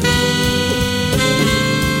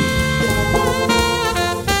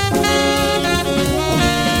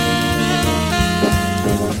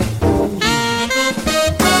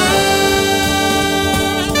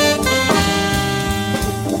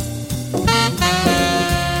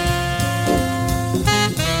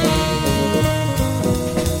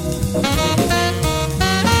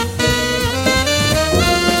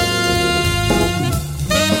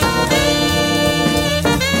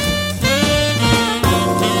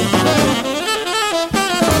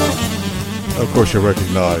 Of course, you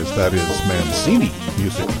recognize that is Mancini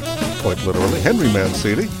music, quite literally. Henry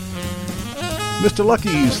Mancini. Mr.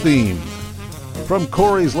 Lucky's theme from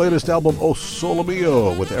Corey's latest album, O Sole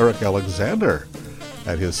Mio, with Eric Alexander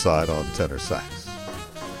at his side on tenor sax.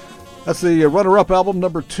 That's the runner-up album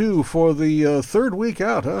number 2 for the third week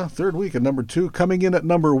out, huh? Third week at number 2, coming in at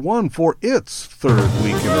number 1 for its third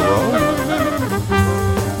week in a row.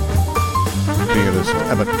 Pianist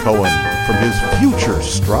Emmett Cohen from his Future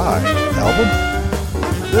Stride album.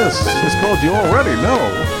 This is called You Already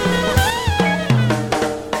Know.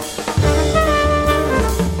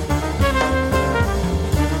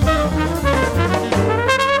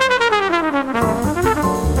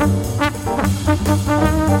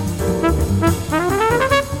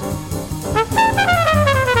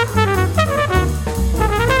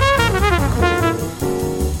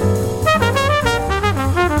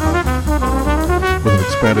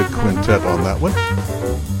 Quintet on that one.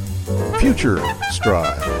 Future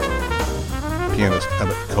Stride. Pianist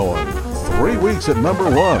Emmett Cohen. 3 weeks at number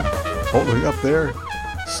 1. Holding up there.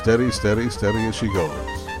 Steady, steady, steady as she goes.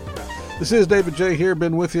 This is David Jaye here.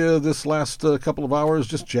 Been with you this last couple of hours,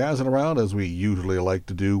 just jazzing around as we usually like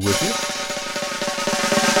to do with you.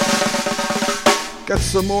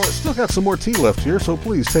 Still got some more tea left here, so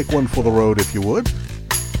please take one for the road if you would.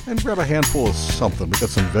 And grab a handful of something. We got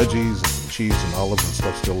some veggies and some cheese and olives and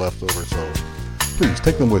stuff still left over, so please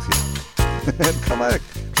take them with you. And come back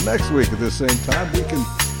next week at this same time. We can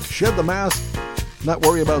shed the mask, not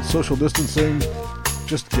worry about social distancing,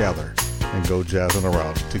 just gather and go jazzing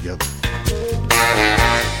around together.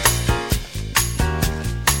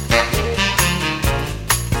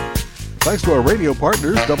 Thanks to our radio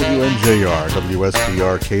partners, WNJR,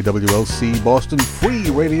 WSPR, KWLC, Boston Free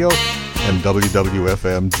Radio, and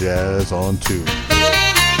WWFM Jazz on 2.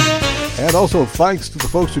 And also thanks to the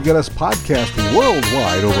folks who get us podcast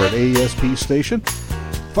worldwide over at ASP Station.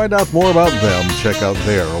 Find out more about them, check out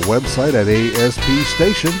their website at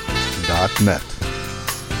aspstation.net.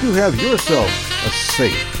 Do have yourself a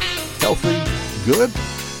safe, healthy, good,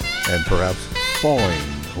 and perhaps falling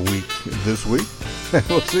week this week. And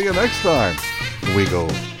we'll see you next time we go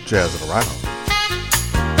jazzing around.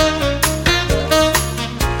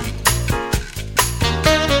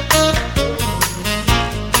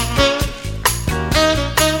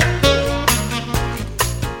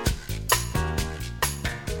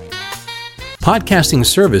 Podcasting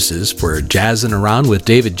services for Jazzin' Around with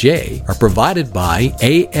David Jaye are provided by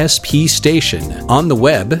ASP Station on the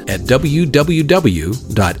web at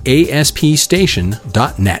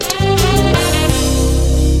www.aspstation.net.